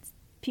 and that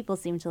people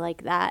seem to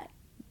like that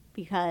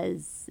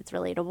because it's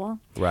relatable.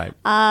 Right.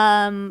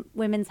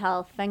 Women's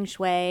health, feng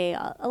shui,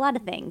 a lot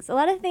of things.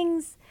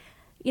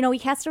 We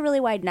cast a really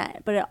wide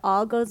net, but it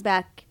all goes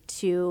back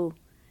to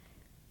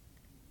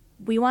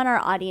we want our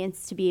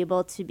audience to be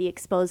able to be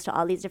exposed to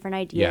all these different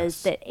ideas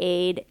Yes. that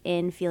aid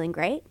in feeling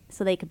great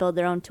so they could build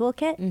their own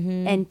toolkit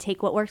and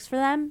take what works for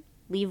them,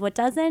 leave what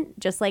doesn't,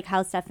 just like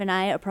how Steph and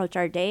I approach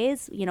our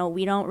days. We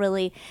don't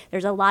really,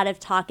 there's a lot of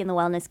talk in the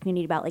wellness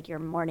community about like your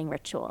morning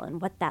ritual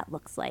and what that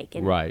looks like.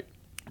 And Right.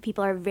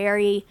 people are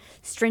very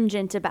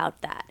stringent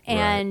about that. Right.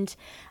 And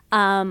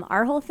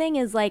our whole thing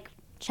is like,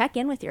 check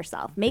in with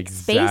yourself. Make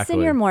space in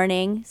Exactly. your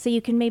morning so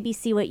you can maybe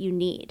see what you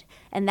need.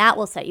 And that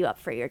will set you up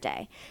for your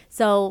day.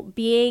 So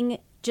being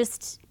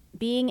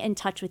in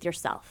touch with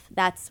yourself,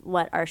 that's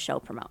what our show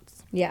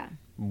promotes. Yeah.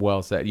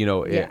 Well said.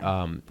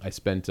 Yeah. I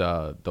spent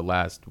the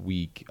last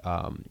week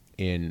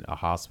in a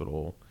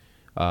hospital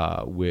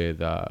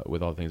with all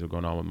the things that were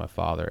going on with my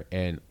father,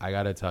 and I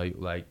gotta tell you,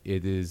 like,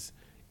 it is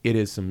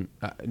some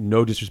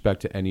no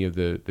disrespect to any of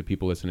the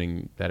people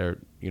listening that are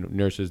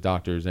nurses,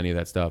 doctors, any of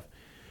that stuff.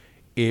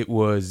 It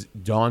was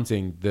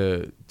daunting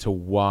to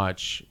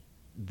watch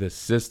the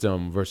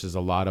system versus a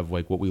lot of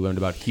like what we learned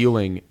about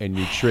healing and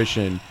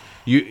nutrition.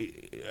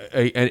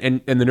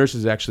 And the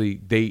nurses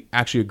actually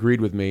agreed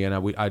with me, and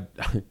I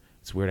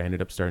it's weird. I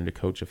ended up starting to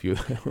coach a few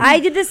of them. I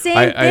did the same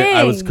thing.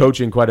 I was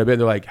coaching quite a bit.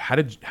 They're like, how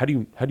do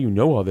you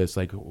know all this?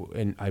 Like,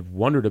 and I've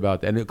wondered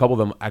about that. And a couple of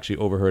them actually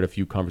overheard a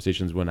few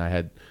conversations when I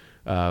had,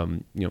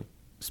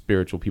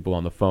 spiritual people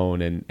on the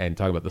phone and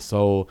talk about the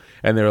soul.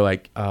 And they were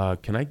like,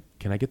 can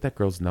can I get that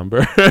girl's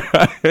number?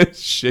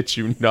 Shit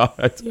you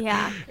not.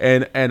 Yeah.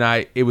 And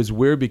it was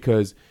weird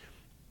because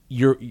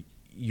you're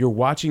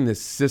watching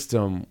this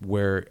system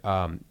where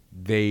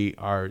they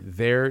are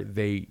there,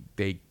 they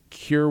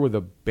cure with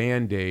a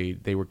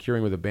Band-Aid. They were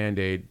curing with a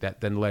Band-Aid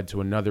that then led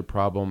to another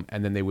problem,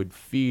 and then they would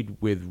feed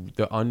with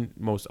the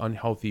most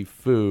unhealthy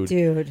food.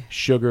 Dude.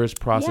 Sugars,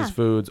 processed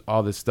foods,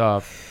 all this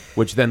stuff,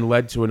 which then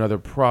led to another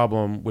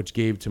problem, which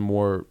gave to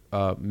more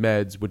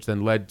meds, which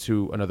then led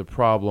to another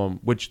problem,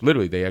 which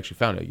literally they actually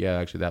found it. Yeah,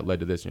 actually that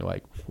led to this. And you're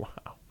like,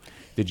 wow,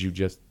 did you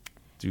just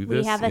do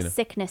this? We have a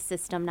sickness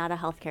system, not a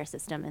healthcare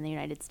system in the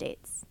United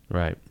States.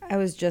 Right. I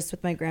was just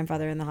with my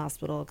grandfather in the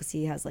hospital because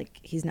he has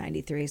he's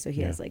 93, so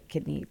he has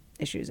kidney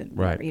issues and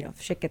whatever,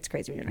 shit gets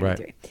crazy when you're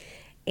 93. Right.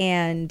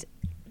 And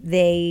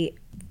they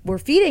were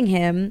feeding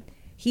him.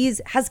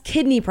 Has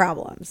kidney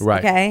problems.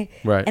 Right. Okay.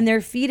 Right. And they're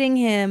feeding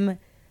him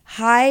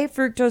high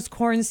fructose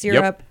corn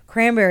syrup,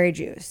 cranberry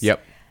juice. Yep.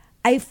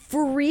 I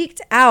freaked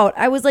out.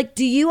 I was like,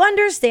 do you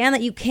understand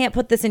that you can't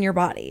put this in your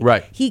body?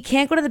 Right. He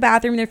can't go to the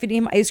bathroom and they're feeding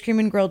him ice cream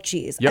and grilled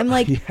cheese. Yep. I'm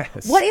like,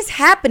 Yes. what is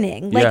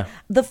happening?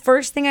 The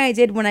first thing I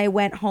did when I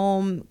went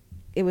home,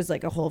 it was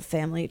like a whole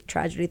family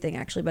tragedy thing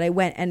actually, but I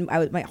went and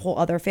my whole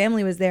other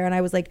family was there and I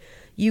was like,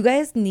 you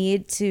guys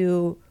need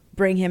to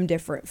bring him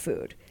different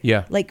food.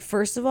 Yeah.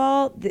 First of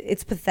all,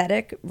 it's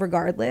pathetic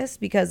regardless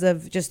because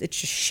of it's just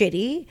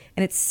shitty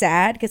and it's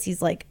sad because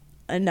he's like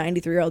a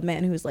 93-year-old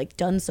man who's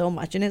done so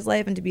much in his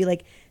life, and to be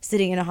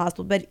sitting in a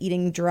hospital bed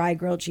eating dry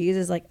grilled cheese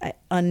is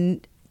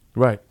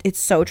right. It's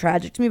so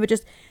tragic to me. But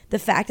just the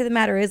fact of the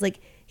matter is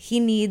he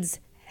needs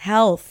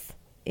health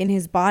in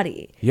his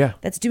body. Yeah.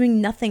 That's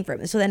doing nothing for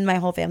him. So then my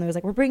whole family was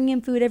like, we're bringing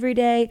him food every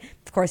day.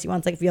 Of course he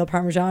wants veal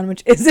parmesan,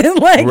 which isn't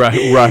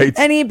right.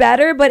 any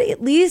better, but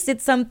at least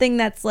it's something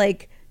that's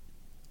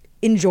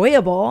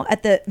enjoyable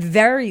at the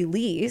very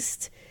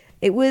least.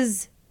 It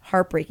was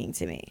heartbreaking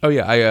to me. Oh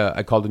yeah,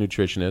 I called a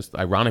nutritionist.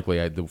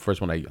 Ironically, the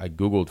first one I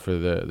Googled for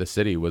the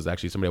city was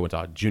actually somebody I went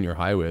to junior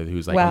high with,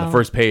 who's on the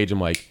first page. I'm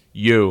like,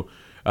 you.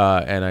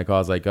 And I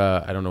was like,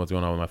 I don't know what's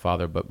going on with my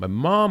father, but my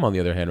mom, on the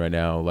other hand, right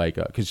now,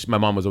 because my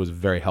mom was always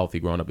very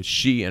healthy growing up, but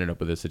she ended up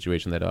with a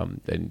situation that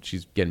and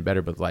she's getting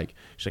better, but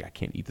she's like, I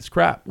can't eat this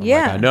crap. I'm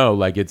like, I know,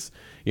 it's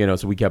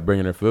so we kept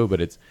bringing her food, but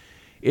it's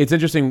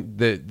interesting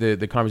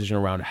the conversation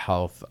around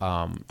health.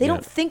 They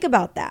don't think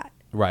about that.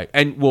 Right.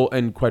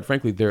 And quite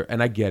frankly,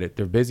 and I get it,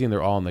 they're busy and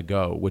they're all on the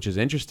go, which is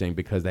interesting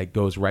because that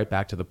goes right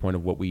back to the point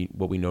of what we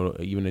know,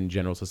 even in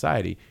general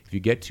society. If you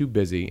get too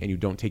busy and you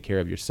don't take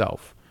care of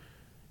yourself,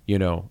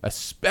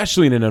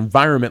 especially in an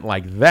environment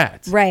like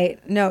that. Right.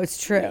 No,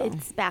 it's true.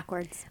 It's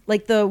backwards.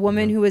 The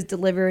woman who was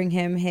delivering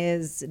him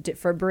his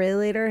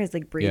defibrillator, his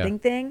breathing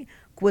thing,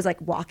 was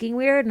walking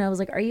weird. And I was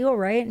like, are you all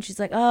right? And she's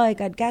like, oh, I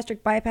got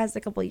gastric bypass a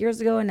couple of years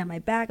ago and now my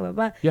back, blah,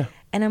 blah, blah. Yeah.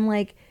 And I'm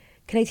like,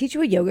 can I teach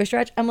you a yoga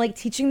stretch? I'm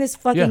teaching this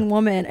fucking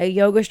woman a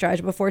yoga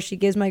stretch before she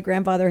gives my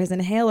grandfather his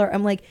inhaler.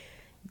 I'm like,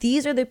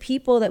 these are the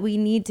people that we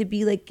need to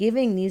be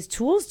giving these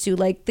tools to.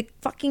 The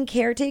fucking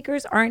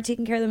caretakers aren't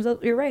taking care of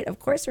themselves. You're right. Of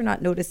course they're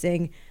not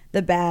noticing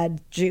the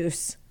bad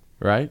juice.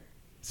 Right.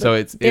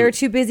 So they're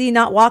too busy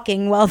not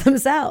walking well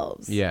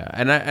themselves. Yeah.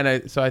 And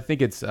I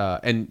think it's,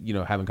 and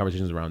having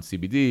conversations around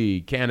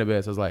CBD,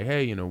 cannabis, I was like,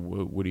 hey,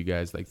 what do you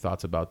guys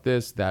thoughts about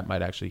this? That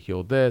might actually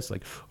heal this.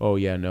 Oh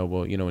yeah, no,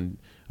 well, and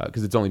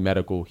because it's only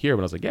medical here.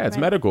 But I was like, yeah, it's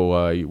medical.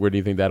 Where do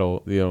you think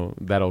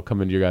that'll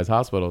come into your guys'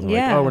 hospitals? And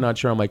like, oh, we're not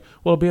sure. I'm like,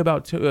 well, it'll be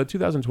about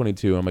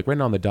 2022. I'm like, right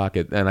now on the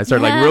docket. And I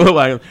started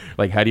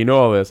really how do you know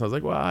all this? And I was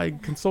like, well, I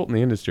consult in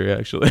the industry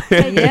actually.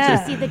 So did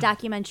you see the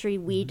documentary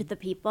Weed the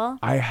People?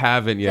 I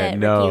haven't yet. That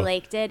No. Ricky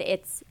Lake did.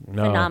 It's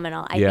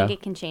phenomenal. I think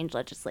it can change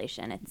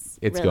legislation. It's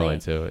really, going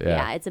to.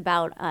 Yeah. It's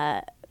about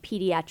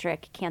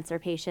pediatric cancer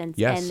patients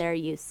and their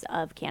use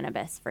of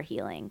cannabis for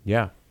healing.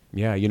 Yeah.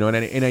 Yeah,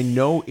 and I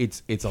know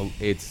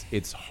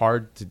it's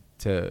hard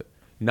to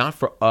not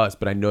for us,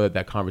 but I know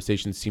that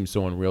conversation seems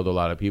so unreal to a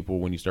lot of people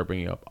when you start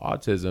bringing up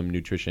autism,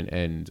 nutrition,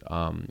 and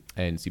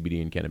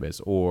CBD and cannabis,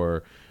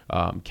 or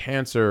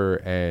cancer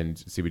and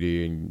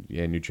CBD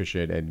and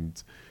nutrition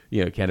and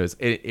cannabis.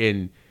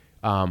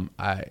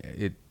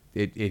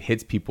 It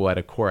hits people at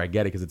a core. I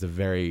get it because it's a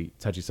very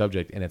touchy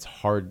subject and it's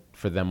hard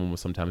for them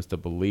almost sometimes to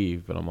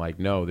believe. But I'm like,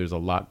 no, there's a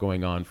lot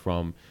going on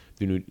from.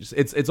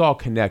 It's all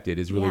connected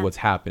is really what's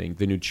happening.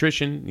 The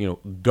nutrition,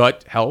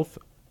 gut health,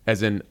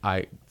 as in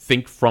I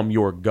think from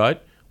your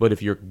gut, but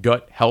if your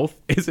gut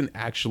health isn't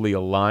actually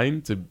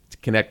aligned to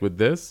connect with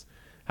this,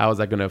 how is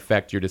that going to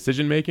affect your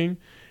decision making?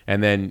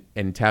 And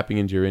tapping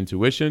into your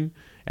intuition.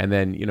 And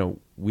then,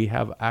 we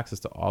have access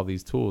to all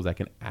these tools that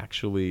can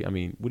actually,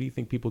 what do you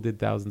think people did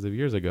thousands of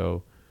years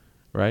ago?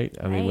 Right?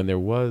 I mean, when there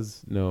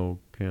was no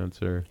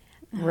cancer.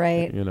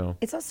 Right.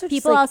 It's also just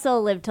people also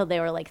lived till they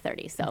were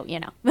 30. So,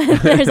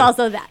 there's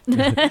also that.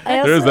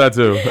 There's that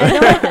too.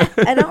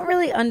 I don't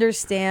really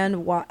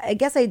understand why. I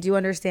guess I do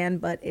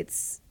understand, but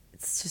it's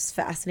just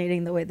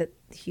fascinating the way that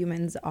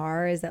humans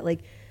are, is that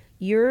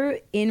you're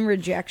in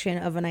rejection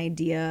of an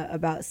idea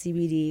about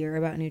CBD or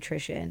about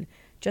nutrition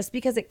just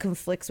because it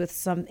conflicts with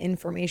some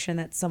information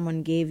that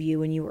someone gave you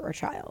when you were a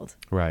child.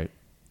 Right.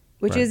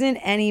 Which Right. isn't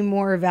any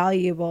more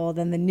valuable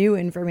than the new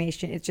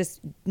information. It's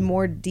just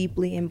more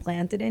deeply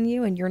implanted in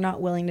you, and you're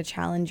not willing to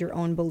challenge your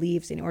own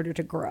beliefs in order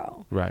to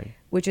grow. Right.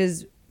 Which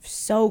is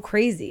so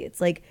crazy. It's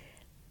like,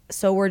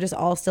 so we're just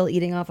all still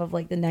eating off of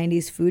like the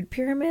 90s food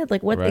pyramid?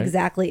 Like, what Right.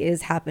 exactly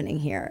is happening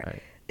here?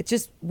 Right. It's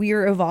just,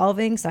 we're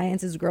evolving,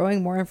 science is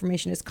growing, more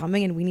information is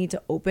coming, and we need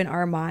to open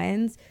our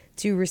minds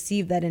to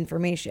receive that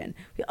information.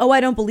 Oh, I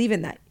don't believe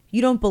in that.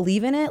 You don't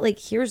believe in it? Like,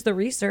 here's the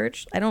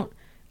research. I'm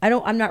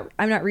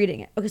not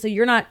reading it. Okay, so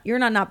you're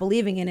not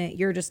believing in it.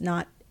 You're just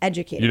not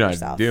educating You're not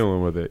yourself.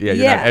 dealing with it. Yeah,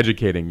 you're Yeah. not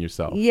educating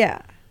yourself.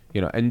 Yeah,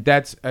 And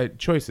that's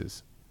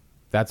choices.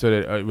 That's what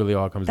it really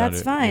all comes down to.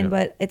 that's fine,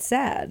 but it's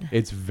sad.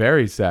 It's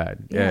very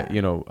sad. Yeah.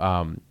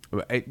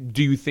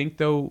 Do you think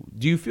though?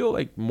 Do you feel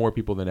like more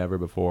people than ever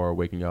before are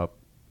waking up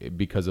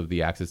because of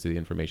the access to the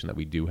information that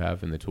we do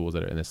have and the tools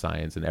that are in the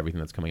science and everything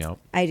that's coming out?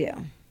 I do.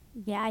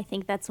 Yeah, I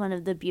think that's one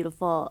of the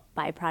beautiful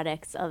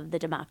byproducts of the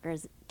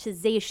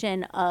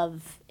democratization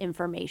of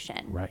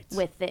information Right.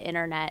 with the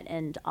internet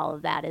and all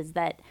of that, is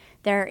that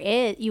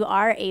you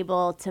are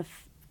able to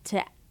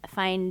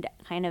find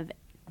kind of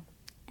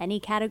any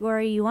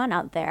category you want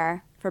out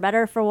there, for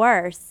better or for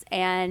worse.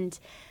 And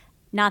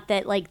not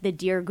that like the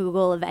dear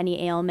Google of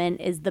any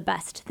ailment is the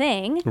best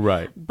thing,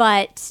 Right.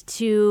 but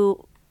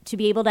to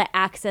be able to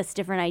access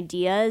different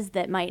ideas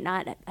that might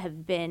not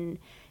have been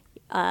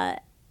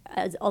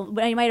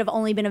might have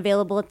only been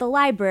available at the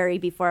library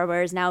before,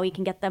 whereas now we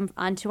can get them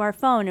onto our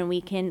phone and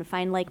we can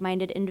find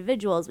like-minded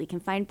individuals. We can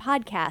find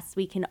podcasts.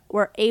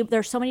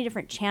 There's so many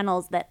different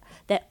channels that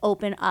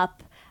open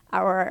up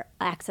our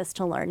access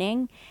to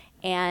learning.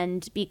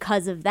 And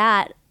because of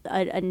that,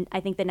 I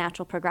think the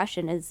natural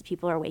progression is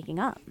people are waking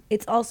up.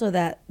 It's also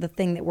that the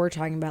thing that we're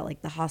talking about,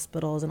 like the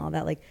hospitals and all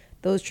that, like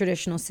those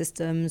traditional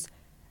systems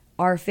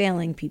are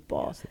failing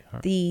people. Yes, they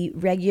are. The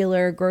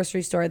regular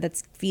grocery store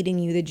that's feeding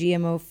you the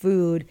GMO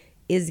food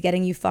is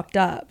getting you fucked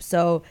up.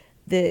 So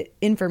the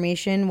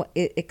information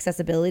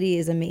accessibility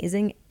is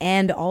amazing,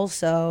 and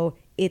also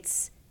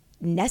it's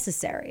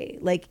necessary.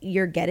 Like,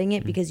 you're getting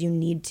it because you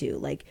need to.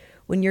 Like,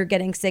 when you're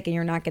getting sick and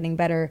you're not getting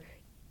better,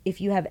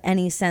 if you have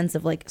any sense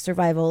of like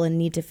survival and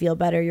need to feel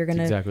better, you're going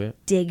to Exactly it.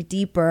 dig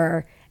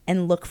deeper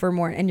and look for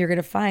more, and you're going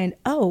to find,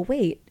 oh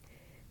wait,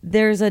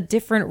 there's a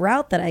different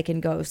route that I can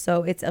go.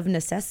 So it's of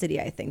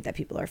necessity, I think, that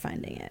people are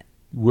finding it.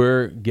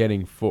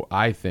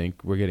 I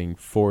think we're getting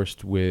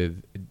forced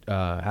with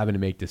having to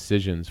make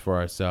decisions for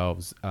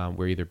ourselves.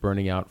 We're either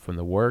burning out from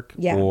the work,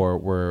 Yeah.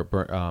 or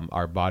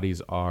our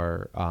bodies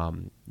are,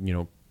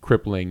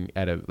 crippling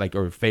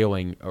or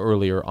failing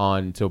earlier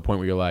on to a point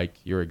where you're like,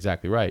 you're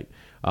exactly right.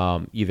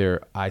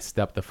 Either I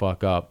step the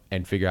fuck up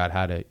and figure out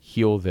how to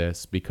heal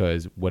this,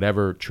 because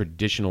whatever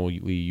traditionally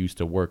used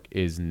to work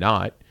is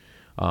not.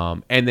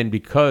 And then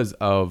because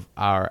of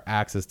our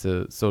access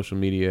to social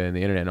media and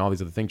the internet and all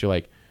these other things, you're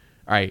like,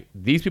 all right,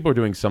 these people are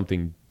doing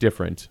something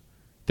different.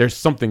 There's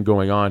something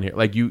going on here.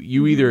 Like you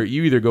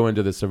either go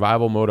into the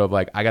survival mode of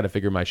like, I got to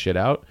figure my shit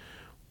out,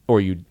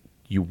 or you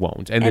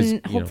won't.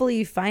 And hopefully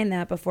you find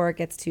that before it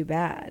gets too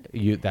bad.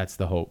 That's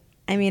the hope.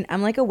 I mean,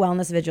 I'm like a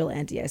wellness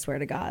vigilante, I swear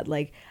to God.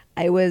 Like,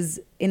 I was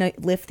in a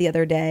Lyft the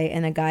other day,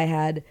 and a guy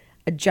had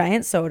a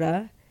giant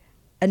soda,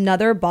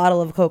 another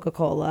bottle of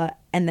Coca-Cola,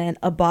 and then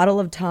a bottle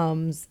of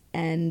Tums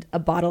and a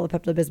bottle of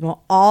Pepto-Bismol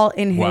all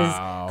in his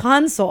Wow.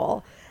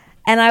 console.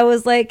 And I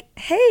was like,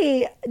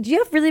 hey, do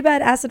you have really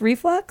bad acid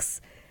reflux?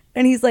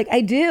 And he's like,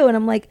 I do. And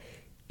I'm like,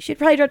 you should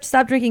probably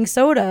stop drinking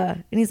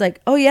soda. And he's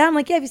like, oh yeah? I'm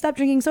like, yeah, if you stop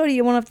drinking soda,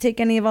 you won't have to take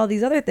any of all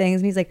these other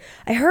things. And he's like,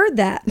 I heard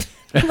that.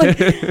 I'm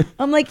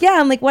like, yeah.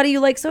 I'm like, why do you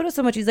like soda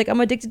so much? He's like, I'm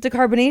addicted to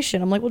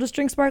carbonation. I'm like, well, just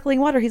drink sparkling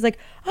water. He's like,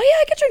 oh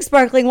yeah, I can drink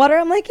sparkling water.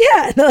 I'm like,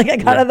 yeah. And then, like, I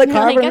got out of the You're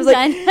car, like, but I was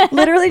I'm like, done.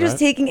 literally just Right.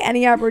 taking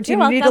any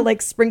opportunity to welcome.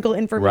 like sprinkle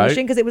information, Right.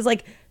 because it was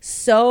like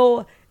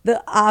so,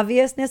 the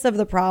obviousness of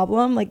the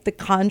problem, like the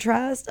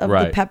contrast of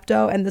Right. the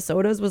Pepto and the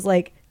sodas was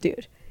like,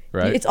 dude,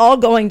 Right. it's all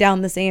going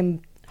down the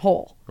same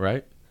hole.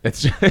 Right?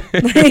 It's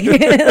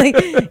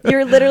Like,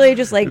 you're literally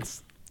just like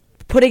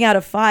putting out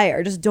a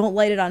fire. Just don't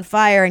light it on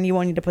fire, and you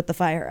won't need to put the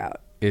fire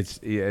out.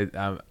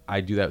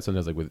 I do that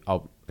sometimes, like with a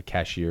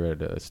cashier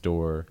at a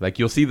store. Like,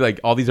 you'll see like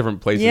all these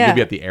different places. Yeah.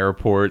 Maybe at the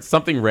airport,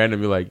 something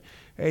random. You're like,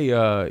 hey,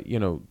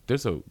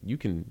 there's you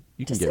can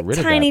Just get like rid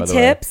of tiny that. By the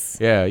way. tips.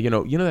 Yeah, you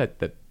know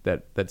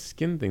that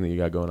skin thing that you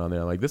got going on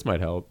there. Like, this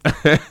might help.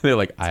 They're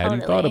like, I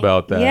hadn't thought Totally.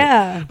 about that.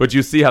 Yeah. But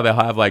you see how they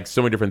have like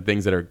so many different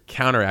things that are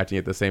counteracting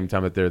at the same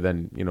time that they're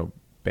then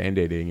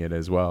band-aiding it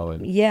as well.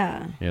 And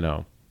Yeah.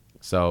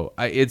 So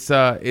it's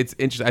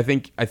interesting.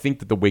 I think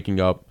that the waking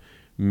up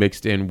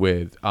mixed in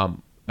with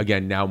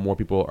again, now more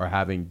people are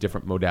having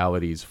different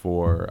modalities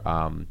for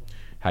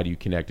how do you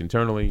connect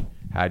internally,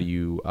 how do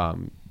you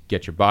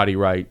get your body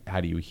right,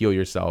 how do you heal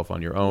yourself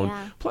on your own.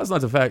 Yeah. Plus,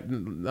 not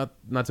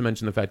to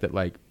mention the fact that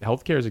like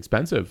healthcare is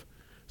expensive.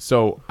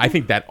 So I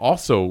think that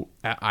also,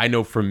 I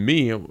know for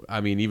me,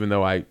 I mean, even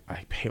though I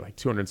pay like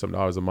 $200 some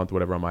a month,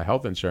 whatever, on my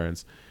health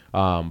insurance,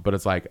 but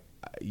it's like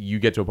you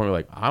get to a point where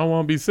like, I don't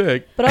want to be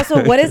sick. But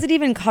also, what is it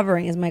even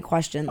covering is my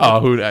question.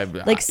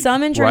 Like,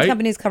 some insurance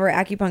companies cover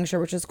acupuncture,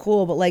 which is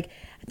cool. But like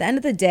at the end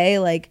of the day,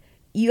 like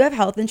you have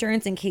health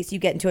insurance in case you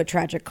get into a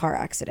tragic car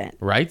accident.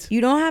 Right.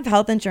 You don't have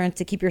health insurance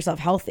to keep yourself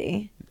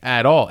healthy.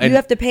 At all. And you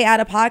have to pay out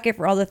of pocket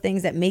for all the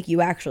things that make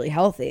you actually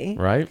healthy.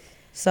 Right.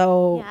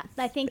 So yeah,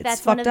 I think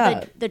that's one of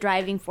the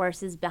driving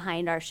forces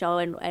behind our show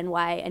and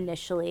why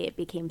initially it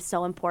became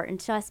so important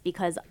to us,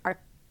 because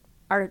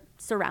our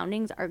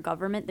surroundings, our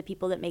government, the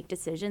people that make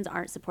decisions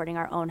aren't supporting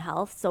our own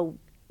health. So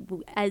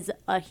as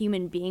a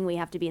human being, we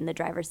have to be in the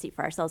driver's seat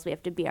for ourselves. We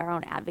have to be our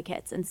own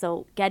advocates. And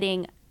so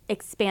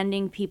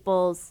expanding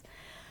people's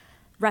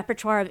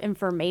repertoire of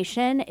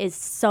information is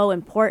so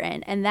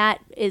important. And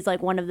that is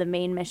like one of the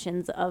main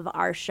missions of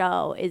our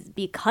show, is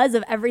because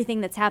of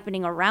everything that's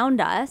happening around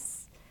us,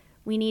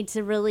 we need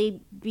to really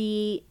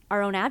be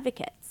our own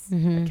advocates.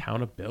 Mm-hmm.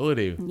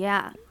 Accountability.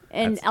 Yeah.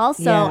 And I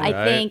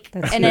think,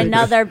 and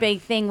another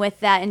big thing with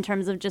that in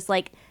terms of just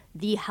like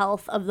the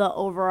health of the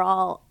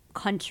overall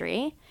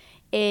country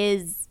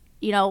is,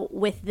 you know,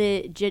 with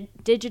the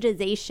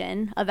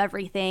digitization of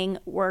everything,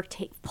 we're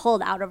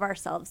pulled out of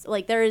ourselves.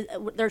 Like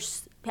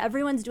there's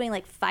everyone's doing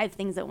like 5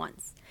 things at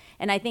once.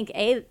 And I think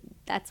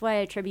that's why I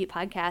attribute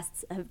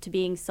podcasts to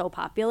being so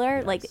popular.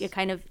 Yes. Like it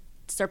kind of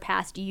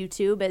surpassed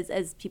YouTube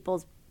as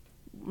people's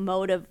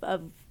mode of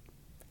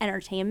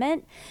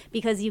entertainment,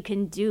 because you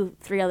can do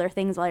 3 other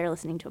things while you're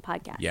listening to a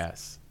podcast.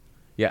 Yes.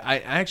 Yeah, I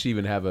actually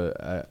even have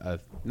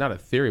a not a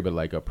theory, but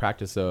like a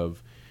practice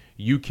of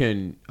you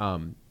can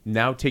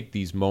now take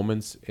these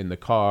moments in the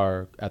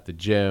car, at the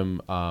gym,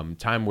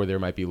 time where there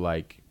might be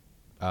like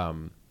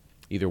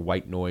either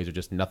white noise or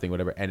just nothing,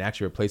 whatever, and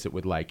actually replace it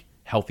with like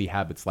healthy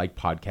habits like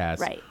podcasts,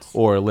 right,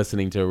 or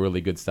listening to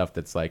really good stuff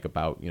that's like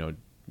about, you know,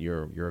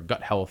 your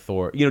gut health,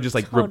 or, you know, just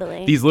like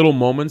totally. These little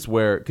moments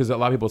where, because a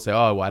lot of people say,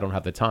 oh, well, I don't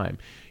have the time.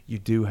 You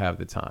do have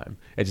the time.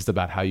 It's just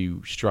about how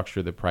you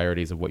structure the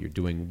priorities of what you're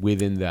doing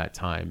within that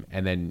time,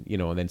 and then, you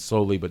know, and then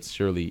slowly but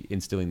surely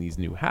instilling these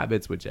new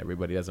habits, which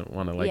everybody doesn't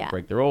want to like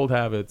break their old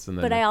habits. And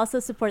then, but I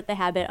also support the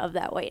habit of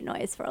that white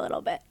noise for a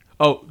little bit.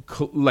 Oh,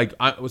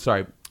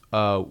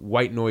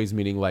 white noise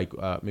meaning like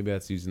maybe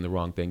that's using the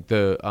wrong thing.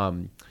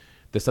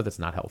 The stuff that's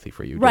not healthy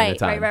for you during the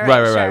time.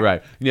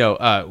 Right. You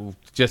know,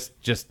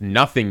 just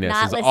nothingness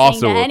not is listening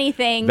also to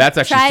anything. That's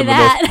actually Try some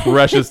that. of the most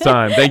precious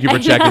time. Thank you for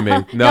checking me.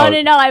 No.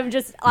 I'm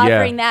just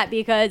offering that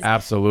because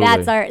absolutely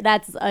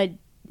that's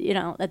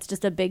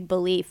just a big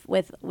belief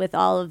with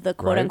all of the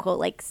quote unquote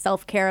like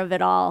self-care of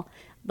it all,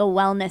 the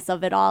wellness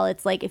of it all.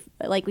 It's like, if,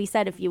 like we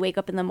said, if you wake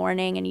up in the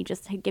morning and you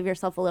just give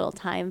yourself a little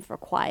time for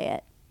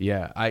quiet.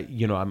 Yeah, I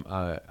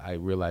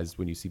realized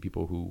when you see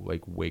people who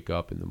like wake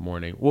up in the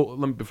morning. Well,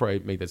 before I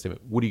make that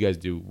statement, what do you guys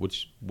do?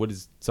 What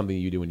is something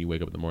you do when you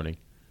wake up in the morning?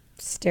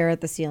 Stare at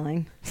the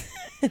ceiling.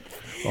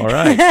 All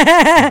right.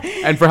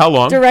 And for how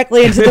long?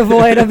 Directly into the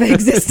void of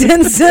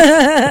existence. For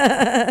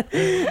a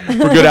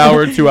good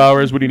hour, 2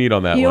 hours. What do you need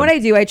on that? You know what I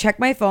do? I check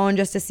my phone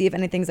just to see if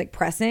anything's like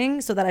pressing,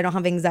 so that I don't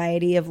have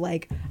anxiety of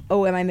like,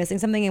 oh, am I missing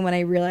something? And when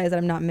I realize that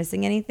I'm not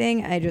missing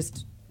anything, I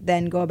just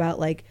then go about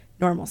like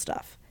normal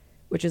stuff,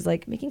 which is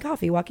like making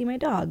coffee, walking my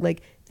dog,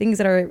 like things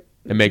that are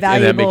valuable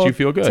and that makes you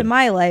feel good to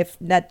my life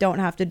that don't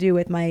have to do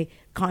with my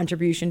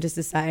contribution to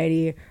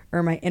society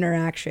or my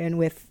interaction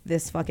with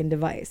this fucking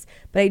device.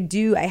 But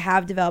I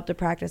have developed a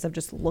practice of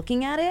just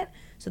looking at it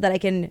so that I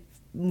can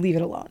leave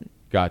it alone.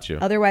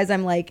 Gotcha. Otherwise,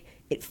 I'm like,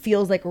 it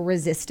feels like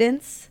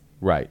resistance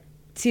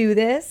to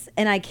this,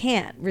 and I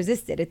can't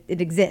resist it.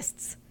 It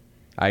exists.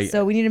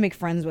 So we need to make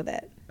friends with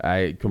it.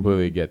 I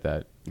completely get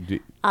that.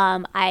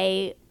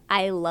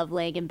 I love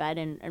laying in bed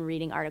and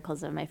reading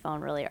articles on my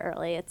phone really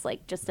early. It's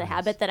like just a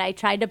habit that I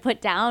tried to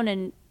put down,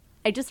 and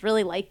I just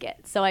really like it.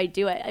 So I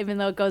do it, even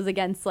though it goes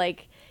against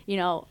like, you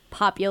know,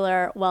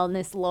 popular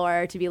wellness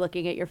lore to be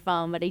looking at your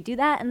phone. But I do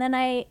that, and then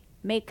I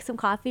make some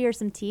coffee or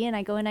some tea, and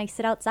I go and I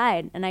sit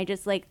outside and I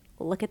just like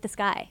look at the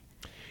sky.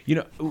 You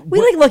know,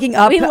 we like looking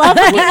up. We love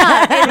looking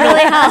up. It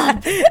really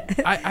helps.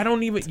 I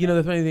don't even, you know,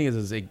 the funny thing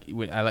is I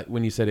like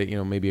when you said it, you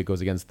know, maybe it goes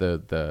against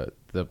the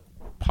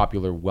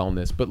popular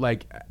wellness, but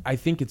like I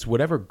think it's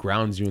whatever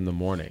grounds you in the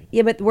morning.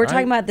 Yeah, but we're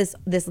talking about this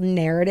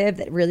narrative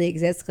that really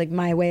exists. Like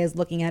my way is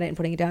looking at it and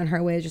putting it down.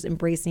 Her way is just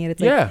embracing it.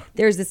 It's like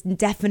there's this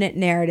definite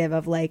narrative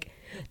of like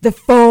the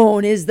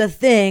phone is the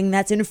thing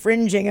that's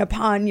infringing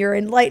upon your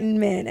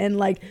enlightenment and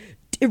like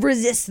it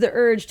resists the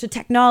urge to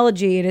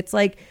technology. And it's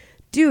like,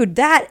 dude,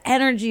 that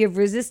energy of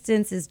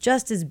resistance is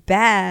just as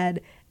bad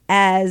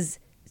as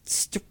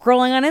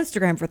scrolling on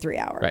Instagram for 3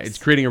 hours. Right. It's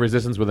creating a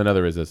resistance with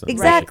another resistance.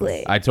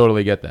 Exactly. I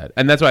totally get that.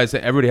 And that's why I say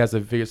everybody has to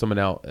figure something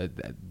out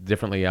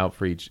differently out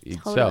for each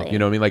self. You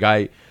know what I mean?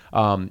 Like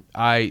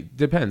I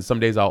depends. Some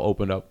days I'll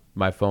open up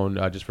my phone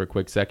just for a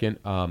quick second.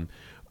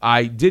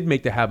 I did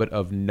make the habit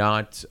of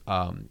not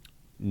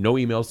no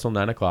emails till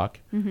 9 o'clock.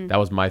 Mm-hmm. That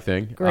was my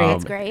thing. Great.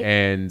 It's great.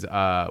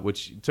 And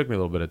which took me a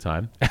little bit of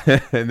time.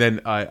 And then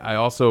I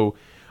also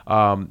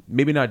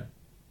maybe not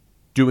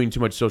doing too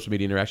much social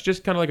media interaction,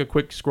 just kind of like a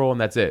quick scroll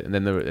and that's it. And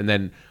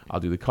then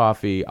I'll do the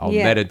coffee, I'll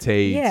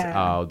meditate,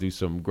 I'll do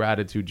some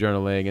gratitude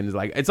journaling, and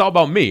it's all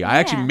about me. I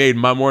actually made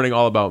my morning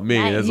all about me.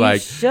 And it's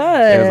like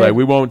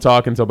we won't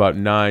talk until about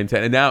 9,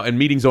 10, and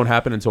meetings don't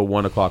happen until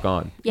 1 o'clock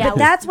on. Yeah, but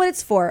that's what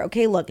it's for.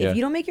 Okay, look, if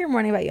you don't make your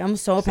morning about you, I'm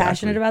so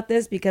passionate about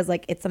this because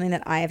like it's something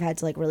that I have had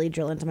to like really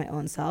drill into my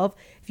own self.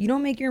 If you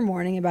don't make your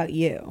morning about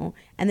you,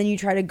 and then you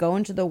try to go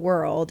into the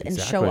world and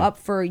show up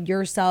for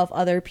yourself,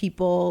 other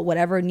people,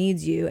 whatever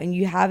needs you, and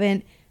you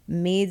haven't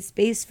made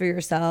space for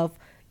yourself,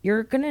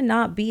 you're going to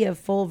not be a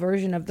full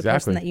version of the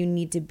person that you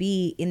need to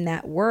be in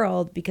that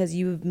world because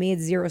you've made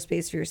zero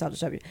space for yourself to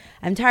show up.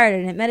 I'm tired, I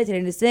didn't meditate, I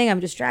didn't sing, I'm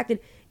distracted.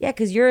 Yeah,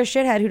 because you're a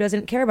shithead who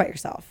doesn't care about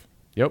yourself.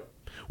 Yep.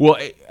 Well,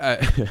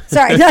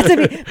 sorry, not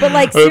to be, but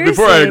like seriously,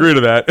 before I agree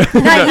to that,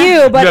 not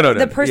you, but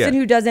the person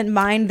who doesn't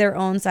mind their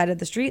own side of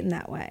the street in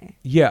that way.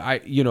 Yeah,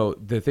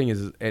 the thing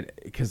is,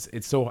 because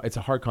it's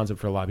a hard concept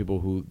for a lot of people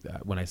who,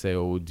 when I say,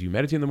 oh, do you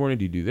meditate in the morning?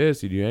 Do you do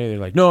this? Do you do anything? They're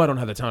like, no, I don't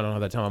have the time.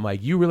 I'm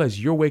like, you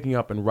realize you're waking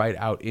up and right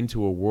out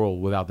into a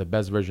world without the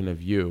best version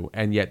of you,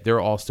 and yet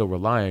they're all still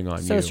relying on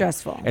you. So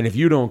stressful. And if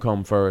you don't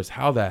come first,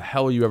 how the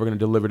hell are you ever going to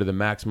deliver to the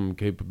maximum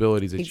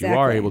capabilities that you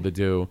are able to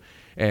do?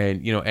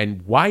 And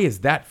and why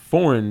is that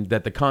foreign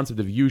that the concept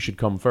of you should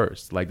come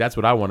first? Like that's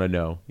what I want to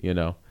know.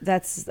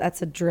 That's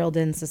a drilled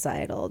in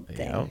societal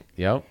thing.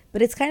 Yeah.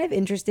 But it's kind of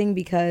interesting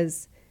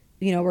because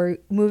we're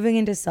moving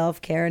into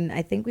self-care, and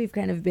I think we've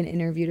kind of been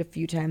interviewed a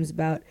few times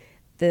about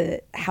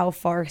how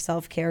far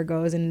self-care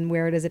goes and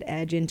where does it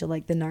edge into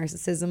like the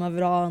narcissism of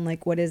it all, and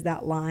like what is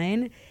that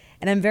line?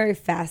 And I'm very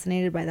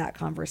fascinated by that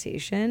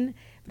conversation.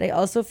 But I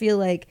also feel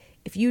like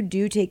if you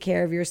do take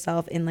care of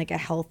yourself in like a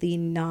healthy,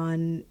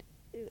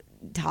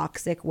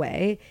 non-toxic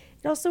way,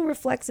 it also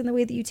reflects in the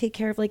way that you take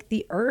care of like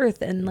the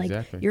earth and like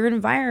your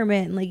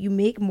environment, and like you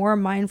make more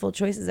mindful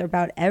choices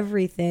about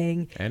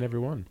everything and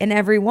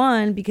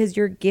everyone because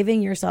you're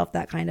giving yourself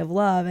that kind of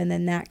love, and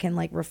then that can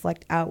like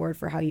reflect outward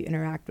for how you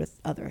interact with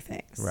other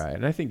things. Right.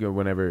 And I think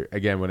whenever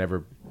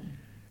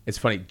it's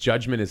funny,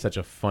 judgment is such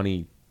a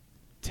funny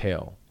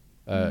tell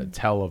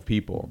of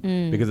people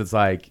because it's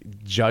like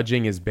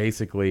judging is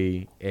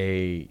basically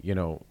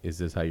is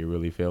this how you're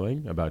really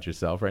feeling about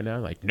yourself right now?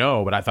 Like,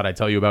 no, but I thought I'd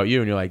tell you about you,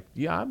 and you're like,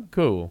 yeah, I'm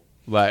cool.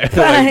 Like,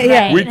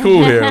 we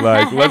cool here.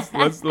 Like,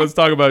 let's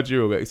talk about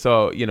you.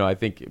 So I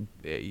think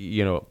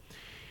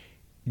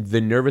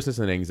the nervousness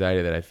and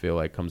anxiety that I feel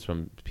like comes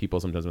from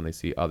people sometimes when they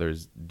see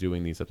others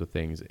doing these types of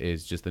things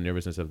is just the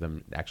nervousness of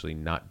them actually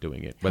not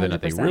doing it. Whether or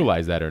not they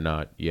realize that or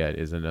not yet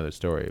is another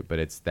story. But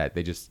it's that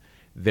they just.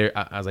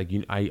 I was like,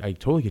 I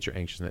totally get your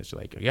anxiousness.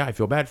 You're like, yeah, I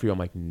feel bad for you. I'm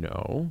like,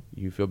 no,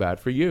 you feel bad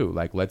for you.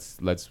 Like, let's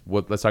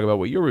talk about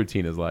what your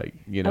routine is like.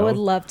 I would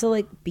love to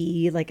like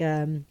be like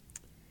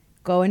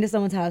go into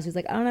someone's house who's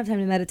like, I don't have time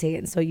to meditate,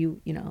 and so you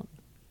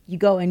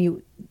go and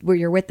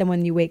you're with them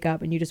when you wake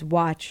up, and you just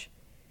watch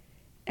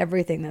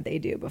everything that they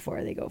do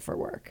before they go for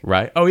work.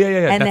 Right. Oh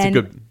yeah. And that's then,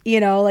 a good.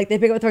 Like they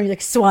pick up a phone, you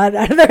like swat it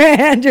out of their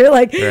hand. You're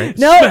like,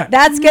 no,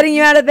 that's getting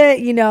you out of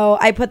it.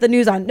 I put the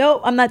news on.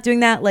 No, I'm not doing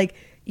that. Like.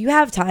 You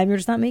have time. You're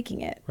just not making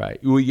it. Right.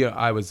 Well, yeah.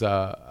 I was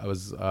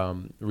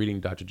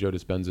reading Dr. Joe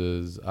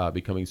Dispenza's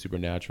Becoming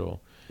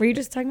Supernatural. Were you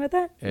just talking about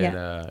that?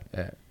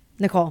 And,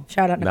 Nicole.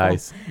 Shout out Nicole.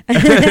 Nice.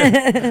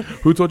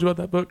 Who told you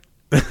about that book?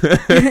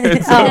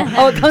 it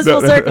comes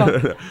full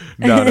circle.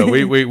 No.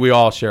 We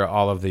all share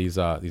all of these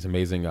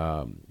amazing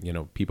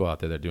people out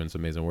there that are doing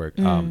some amazing work.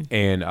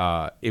 And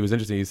it was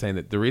interesting. He's saying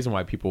that the reason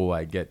why people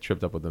like get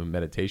tripped up with the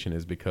meditation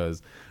is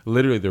because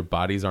literally their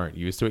bodies aren't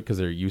used to it because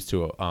they're used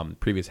to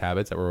previous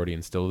habits that were already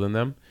instilled in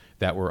them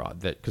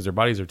because their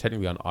bodies are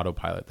technically on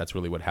autopilot. That's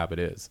really what habit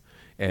is.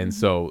 And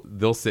so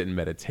they'll sit in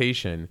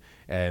meditation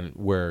and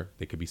where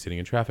they could be sitting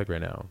in traffic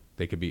right now.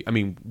 They could be,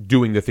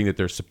 doing the thing that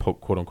they're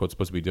quote unquote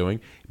supposed to be doing.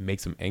 It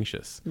makes them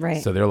anxious.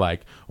 Right. So they're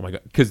like, oh my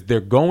God, because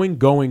they're going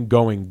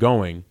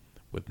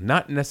with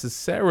not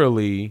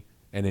necessarily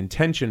an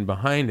intention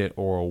behind it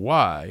or a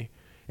why.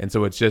 And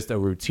so it's just a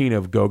routine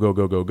of go,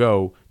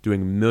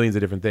 doing millions of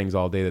different things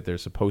all day that they're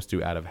supposed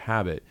to out of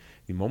habit.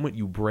 The moment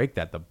you break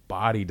that, the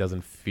body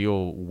doesn't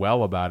feel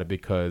well about it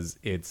because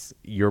it's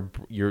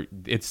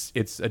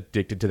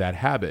addicted to that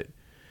habit.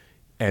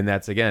 And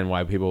that's again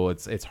why people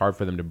it's hard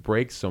for them to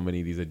break so many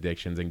of these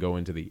addictions and go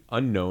into the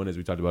unknown, as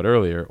we talked about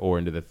earlier, or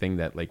into the thing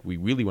that like we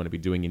really want to be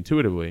doing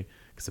intuitively,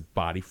 because the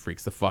body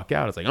freaks the fuck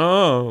out. It's like,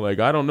 oh, like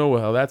I don't know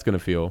how that's gonna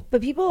feel.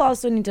 But people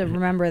also need to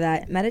remember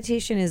that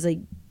meditation is a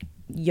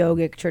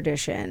yogic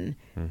tradition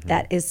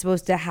that is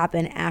supposed to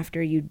happen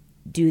after you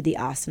do the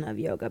asana of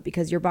yoga,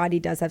 because your body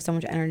does have so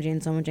much energy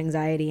and so much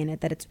anxiety in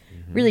it that it's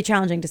really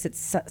challenging to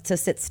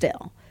sit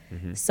still.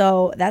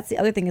 So that's the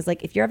other thing is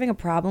like if you're having a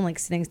problem like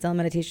sitting still in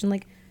meditation,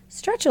 like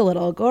stretch a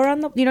little, go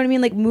around the, you know what I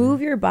mean, like move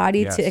your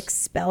body to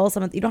expel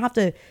some of. You don't have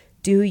to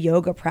do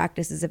yoga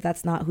practices if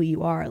that's not who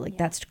you are. Like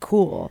that's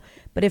cool,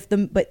 but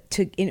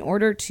in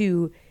order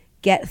to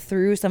get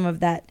through some of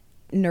that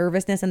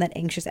nervousness and that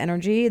anxious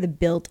energy, the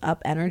built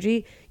up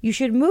energy, you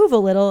should move a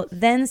little,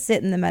 then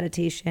sit in the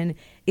meditation.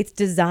 It's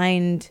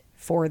designed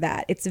for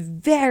that. It's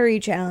very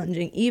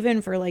challenging,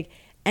 even for like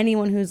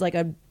anyone who's like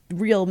a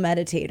real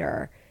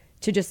meditator,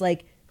 to just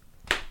like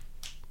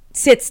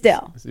sit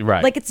still.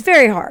 Right. Like it's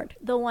very hard.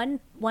 The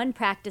one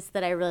practice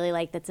that I really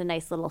like that's a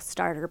nice little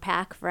starter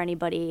pack for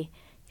anybody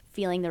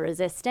feeling the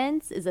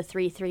resistance is a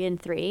 3, 3,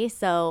 and 3.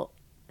 So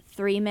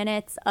 3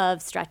 minutes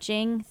of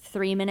stretching,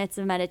 3 minutes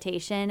of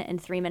meditation,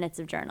 and 3 minutes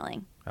of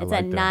journaling. It's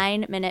like a that.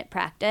 9-minute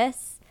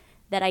practice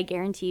that I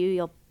guarantee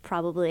you'll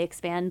probably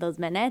expand those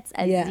minutes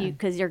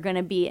because you're going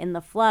to be in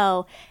the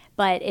flow.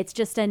 But it's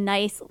just a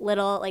nice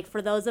little, like,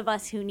 for those of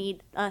us who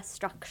need a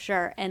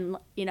structure and,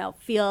 you know,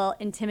 feel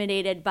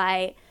intimidated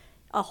by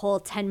a whole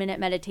 10-minute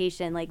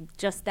meditation, like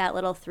just that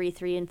little 3,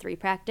 3, and 3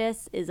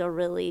 practice is a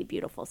really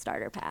beautiful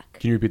starter pack.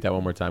 Can you repeat that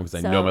one more time? Because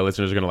I So- know my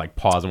listeners are going to like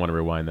pause and want to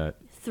rewind that.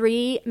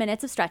 3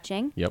 minutes of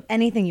stretching. Yep.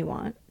 Anything you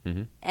want.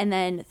 And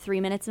then 3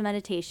 minutes of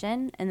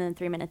meditation, and then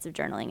 3 minutes of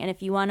journaling. And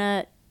if you want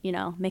to, you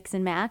know, mix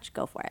and match,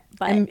 go for it.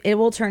 But And it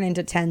will turn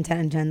into 10,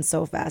 10, 10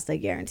 so fast, I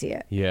guarantee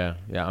it. Yeah.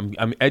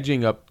 I'm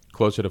edging up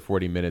closer to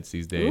 40 minutes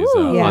these days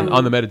Ooh. Yeah.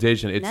 on the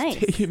meditation. It's Nice.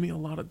 taking me a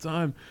lot of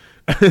time,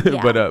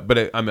 Yeah.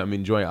 but I'm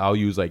enjoying. I'll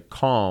use like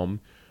Calm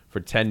for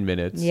 10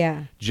 minutes.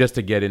 Yeah. Just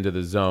to get into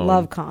the zone.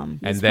 Love Calm.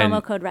 And use then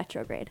promo code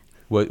retrograde.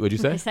 what'd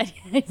you I say?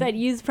 said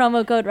use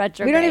promo code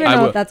retrograde. We don't even I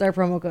know will- if that's our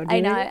promo code. do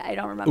I know. we? I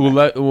don't remember.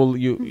 Will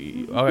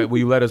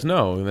you let us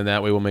know, and then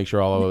that way we'll make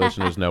sure all our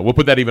listeners know. We'll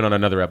put that even on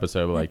another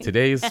episode. Like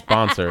today's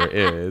sponsor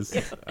is,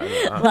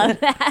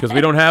 because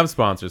we don't have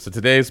sponsors. So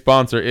today's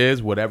sponsor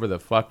is whatever the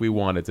fuck we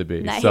want it to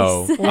be. Nice.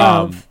 So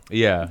Love.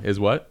 yeah, is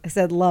what I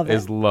said love it.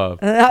 is love.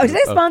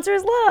 Today's sponsor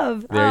is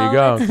love. There you Oh,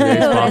 go. that's Today's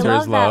cute. I sponsor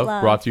love is that love,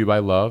 love. brought to you by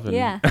Love. And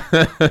Yeah.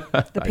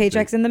 The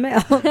paycheck's in the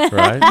mail.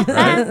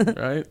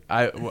 right.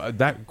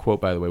 That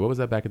quote, by the way, what was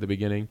that back at the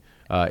beginning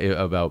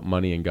about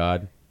money and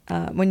God?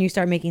 When you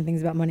start making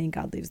things about money,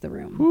 God leaves the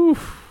room.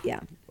 Yeah,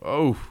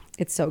 Oh,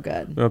 it's so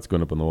good. that's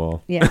going up on the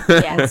wall. Yeah,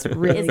 Yeah. it's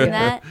really Isn't good.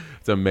 that?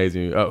 It's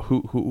amazing.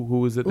 Who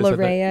was it? that said that?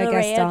 Lorea Lorea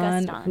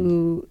Gaston, Gaston.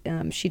 who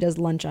she does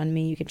Lunch on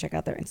Me. You can check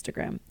out their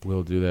Instagram.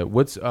 We'll do that.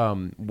 What's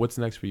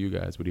next for you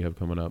guys? What do you have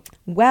coming up?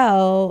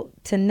 Well,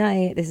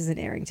 tonight, this isn't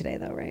airing today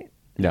though, right?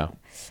 No.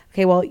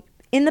 Okay, well,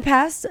 in the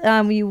past,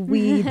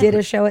 we did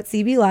a show at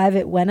CB Live.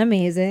 It went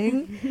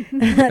amazing.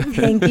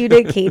 Thank you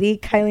to Katie,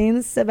 Kylene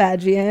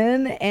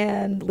Sabagian,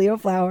 and Leo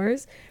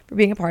Flowers for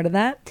being a part of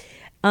that.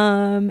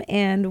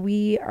 And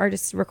we are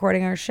just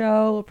recording our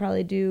show. We'll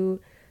probably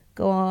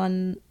go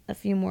on a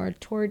few more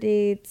tour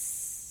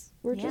dates.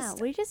 We just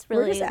we're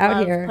really just out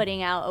love here.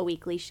 putting out a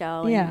weekly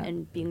show Yeah.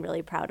 and being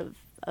really proud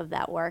of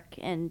that work,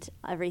 and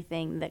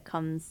everything that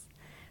comes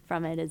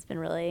from it has been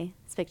really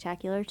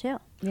spectacular too.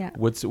 Yeah.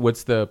 What's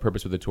the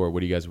purpose of the tour? What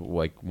do you guys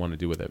like want to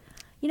do with it?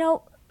 You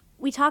know,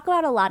 we talk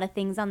about a lot of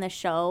things on the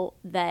show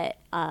that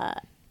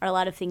are a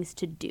lot of things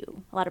to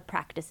do, a lot of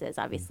practices,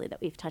 obviously, that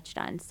we've touched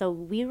on. So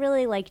we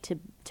really like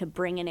to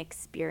bring an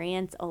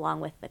experience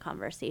along with the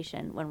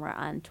conversation when we're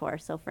on tour.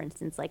 So, for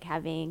instance, like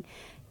having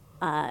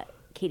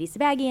Katie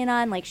Sabagian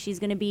on, like she's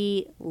going to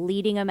be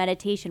leading a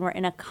meditation. We're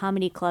in a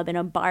comedy club in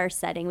a bar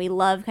setting. We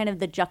love kind of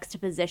the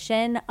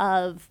juxtaposition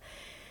of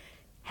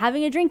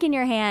having a drink in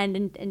your hand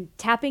and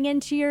tapping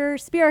into your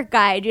spirit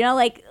guide, you know,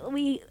 like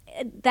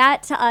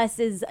that to us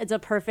is a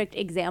perfect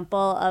example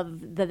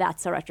of the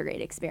That's So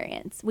Retrograde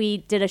experience. We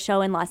did a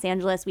show in Los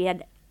Angeles. We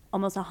had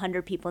almost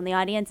 100 people in the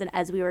audience. And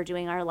as we were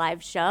doing our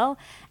live show,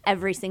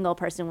 every single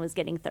person was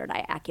getting third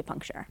eye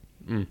acupuncture.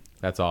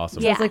 That's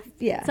awesome. it's like-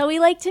 yeah. So we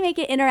like to make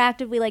it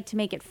interactive. We like to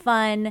make it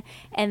fun.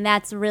 And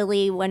that's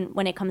really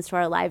when it comes to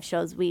our live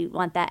shows, we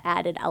want that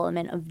added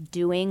element of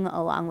doing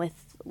along with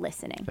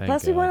listening. Thank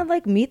Plus, we God. want to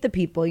like meet the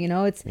people. You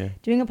know, it's Yeah.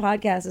 doing a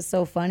podcast is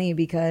so funny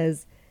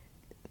because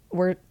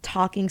we're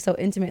talking so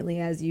intimately,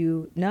 as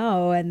you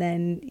know, and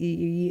then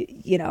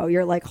you know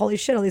you're like, holy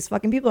shit, all these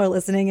fucking people are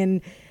listening,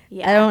 and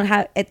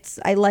Yeah.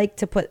 I like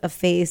to put a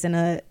face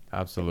and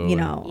Absolutely. you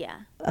know Yeah.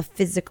 a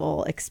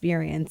physical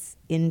experience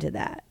into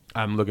that.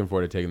 I'm looking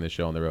forward to taking this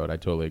show on the road. I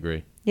totally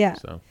agree. Yeah.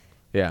 So,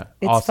 yeah.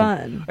 It's awesome.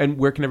 fun. And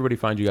where can everybody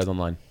find you guys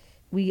online?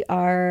 We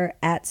are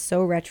at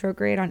So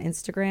Retrograde on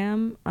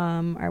Instagram.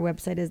 Our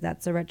website is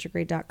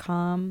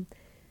that'ssoretrograde.com.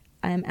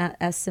 I'm at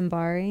S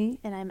Simbari.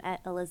 And I'm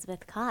at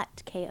Elizabeth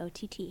Kott,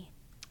 Kott.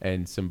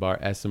 And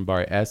Simbari,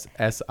 Simbari,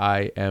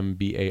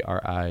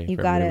 Simbari. You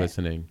for got everybody it.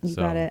 listening. You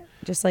got it.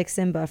 Just like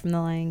Simba from The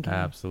Lion King.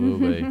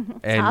 Absolutely.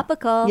 And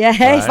Topical. Yeah,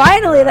 hey, Right.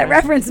 finally, that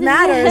reference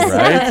matters.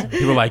 right?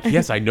 People are like,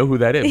 yes, I know who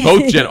that is.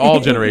 All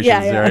generations.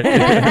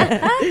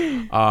 Yeah.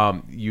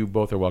 Right? You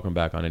both are welcome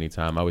back on any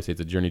time. I always say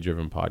it's a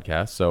journey-driven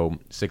podcast. So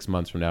 6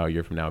 months from now, a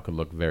year from now, can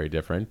look very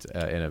different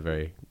in a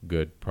very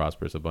good,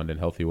 prosperous, abundant,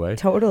 healthy way.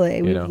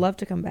 Totally. We'd know. love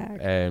to come back.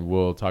 And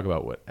we'll talk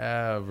about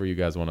whatever you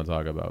guys want to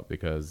talk about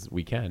because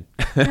we can.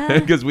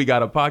 Because we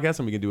got a podcast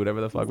and we can do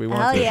whatever the fuck we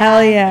want Hell to. yeah.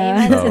 Hell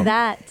yeah. Amen So, to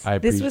that. I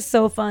This appreciate- was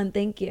so fun.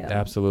 Thank you.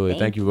 Absolutely.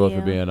 Thank Thank you both for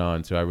you. being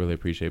on, too. I really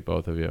appreciate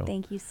both of you.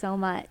 Thank you so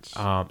much.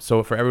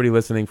 So for everybody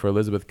listening, for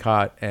Elizabeth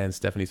Kott and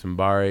Stephanie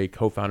Simbari,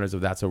 co-founders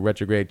of That's So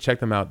Retrograde, check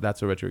them out, That's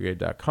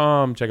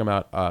SoRetrograde.com. Check them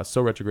out.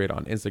 So Retrograde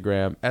on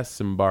Instagram. S.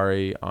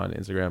 Simbari on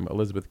Instagram.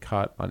 Elizabeth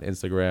Cutt on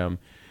Instagram.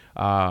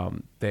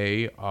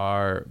 They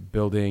are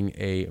building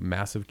a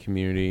massive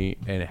community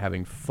and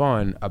having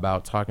fun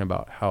about talking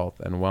about health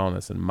and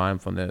wellness and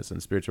mindfulness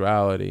and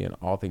spirituality and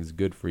all things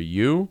good for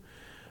you.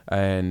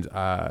 And,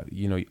 I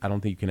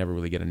don't think you can ever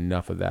really get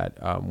enough of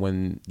that.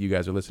 When you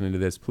guys are listening to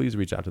this, please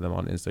reach out to them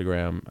on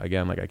Instagram.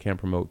 Again, I can't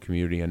promote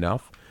community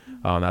enough.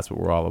 That's what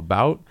we're all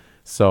about.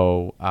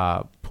 So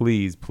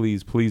please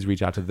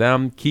reach out to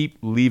them. Keep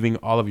leaving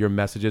all of your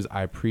messages.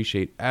 I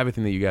appreciate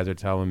everything that you guys are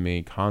telling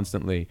me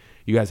constantly.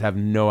 You guys have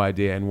no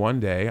idea. And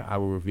one day I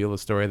will reveal a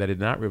story that I did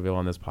not reveal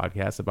on this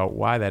podcast about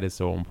why that is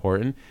so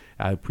important.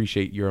 I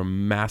appreciate your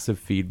massive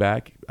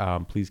feedback.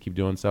 Please keep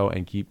doing so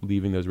and keep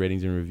leaving those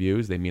ratings and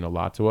reviews. They mean a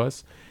lot to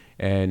us.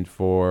 And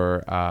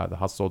for the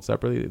Hustle Sold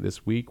Separately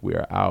this week, we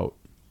are out.